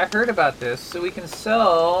 okay, I heard about this. So we can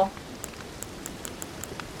sell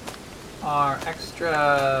our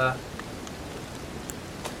extra...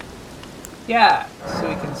 Yeah, so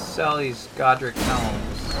we can sell these Godric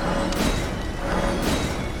helms.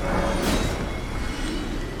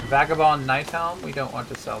 Vagabond Knight Helm, we don't want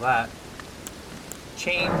to sell that.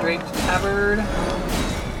 Chain Draped Tabard.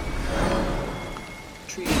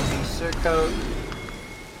 Tree and Surcoat.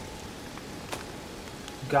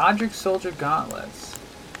 Godric Soldier Gauntlets.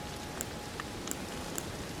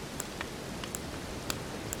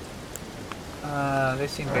 They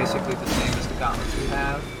seem basically the same as the gauntlets we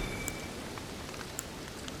have.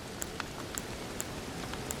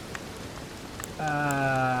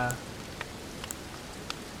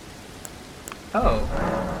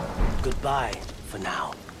 Oh. Goodbye for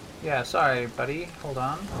now. Yeah, sorry, buddy. Hold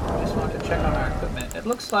on. I just wanted to check on our equipment. It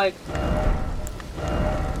looks like...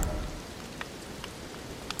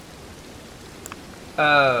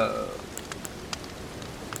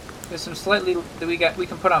 There's some slightly... We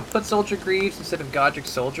can put on foot soldier greaves instead of Godric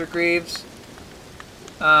soldier greaves.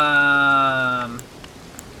 Oh.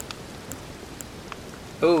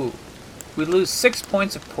 We lose 6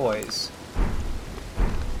 points of poise.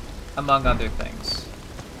 Among other things.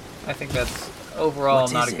 I think that's overall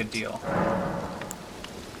not a good deal.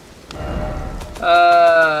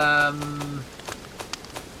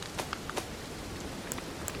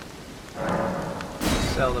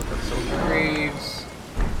 Sell the foot soldier greaves.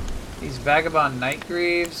 These vagabond knight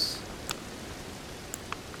greaves.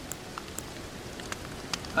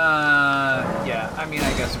 Yeah, I mean,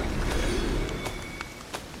 I guess we can do it.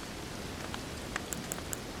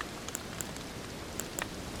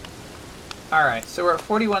 Alright, so we're at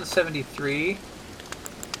 4173.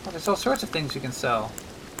 Oh, there's all sorts of things we can sell.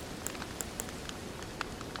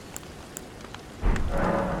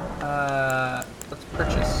 Let's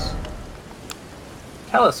purchase.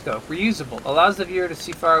 Telescope, reusable, allows the viewer to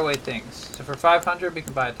see faraway things. So for 500 we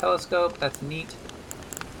can buy a telescope, that's neat.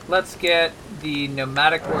 Let's get the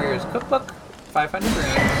Nomadic Warriors Cookbook, 500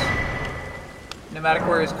 runes. Nomadic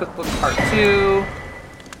Warriors Cookbook Part 2.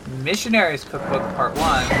 Missionaries Cookbook Part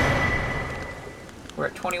 1. We're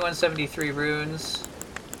at 2173 runes.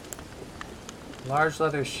 Large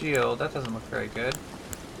leather shield, that doesn't look very good.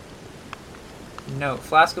 Note,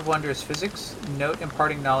 Flask of Wondrous Physics. Note,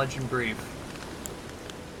 imparting knowledge in brief.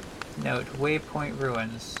 Note, Waypoint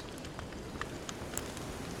Ruins.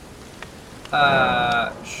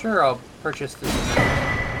 Sure, I'll purchase this note.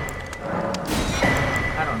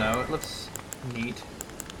 I don't know, it looks neat.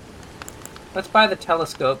 Let's buy the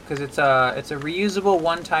telescope, because it's a reusable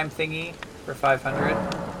one-time thingy for 500.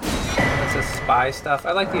 That's a spy stuff.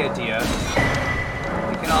 I like the idea.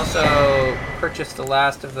 We can also purchase the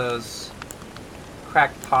last of those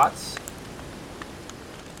cracked pots.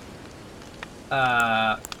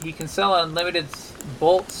 He can sell unlimited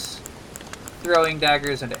bolts, throwing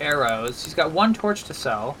daggers, and arrows. He's got one torch to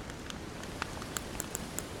sell.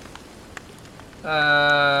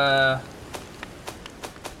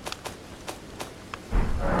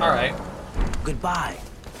 Alright. Goodbye.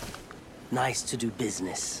 Nice to do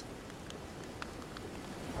business.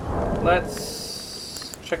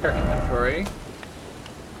 Let's check our inventory.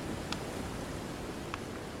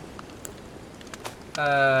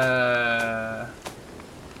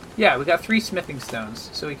 Yeah, we got 3 smithing stones,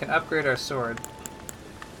 so we can upgrade our sword.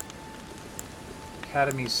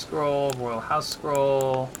 Academy scroll, Royal House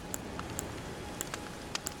scroll.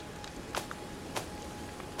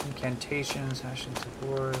 Incantations, Ashes of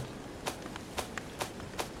Ward.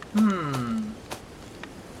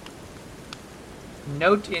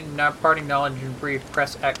 Note in imparting knowledge in brief,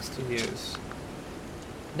 press X to use.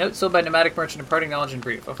 Note sold by Nomadic Merchant imparting knowledge in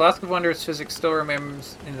brief. A Flask of Wondrous Physics still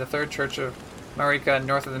remains in the 3rd Church of Marika,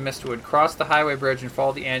 north of the Mistwood. Cross the highway bridge and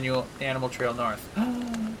follow the animal trail north.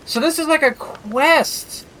 So this is like a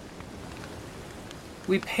quest!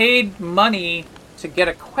 We paid money to get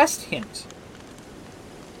a quest hint.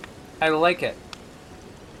 I like it.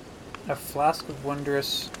 A Flask of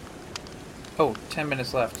Wondrous... Oh, 10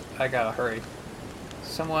 minutes left. I gotta hurry.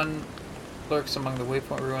 Someone lurks among the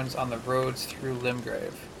Waypoint ruins on the roads through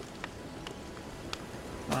Limgrave.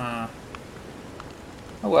 Oh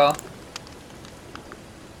well.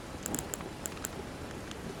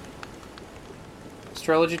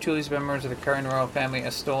 Astrology tool used by members of the Karen royal family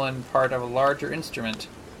has stolen part of a larger instrument.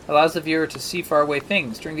 Allows the viewer to see faraway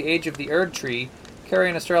things. During the age of the Erd Tree,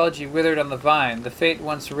 Carian astrology withered on the vine. The fate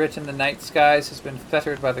once written in the night skies has been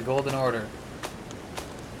fettered by the Golden Order.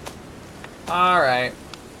 Alright.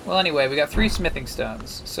 Well, anyway, we got 3 smithing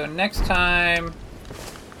stones. So next time,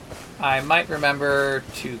 I might remember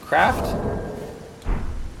to craft.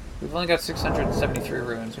 We've only got 673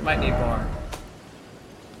 runes. We might need more.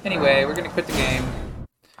 Anyway, we're going to quit the game.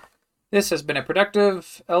 This has been a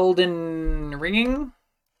productive Elden Ringing,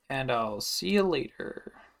 and I'll see you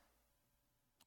later.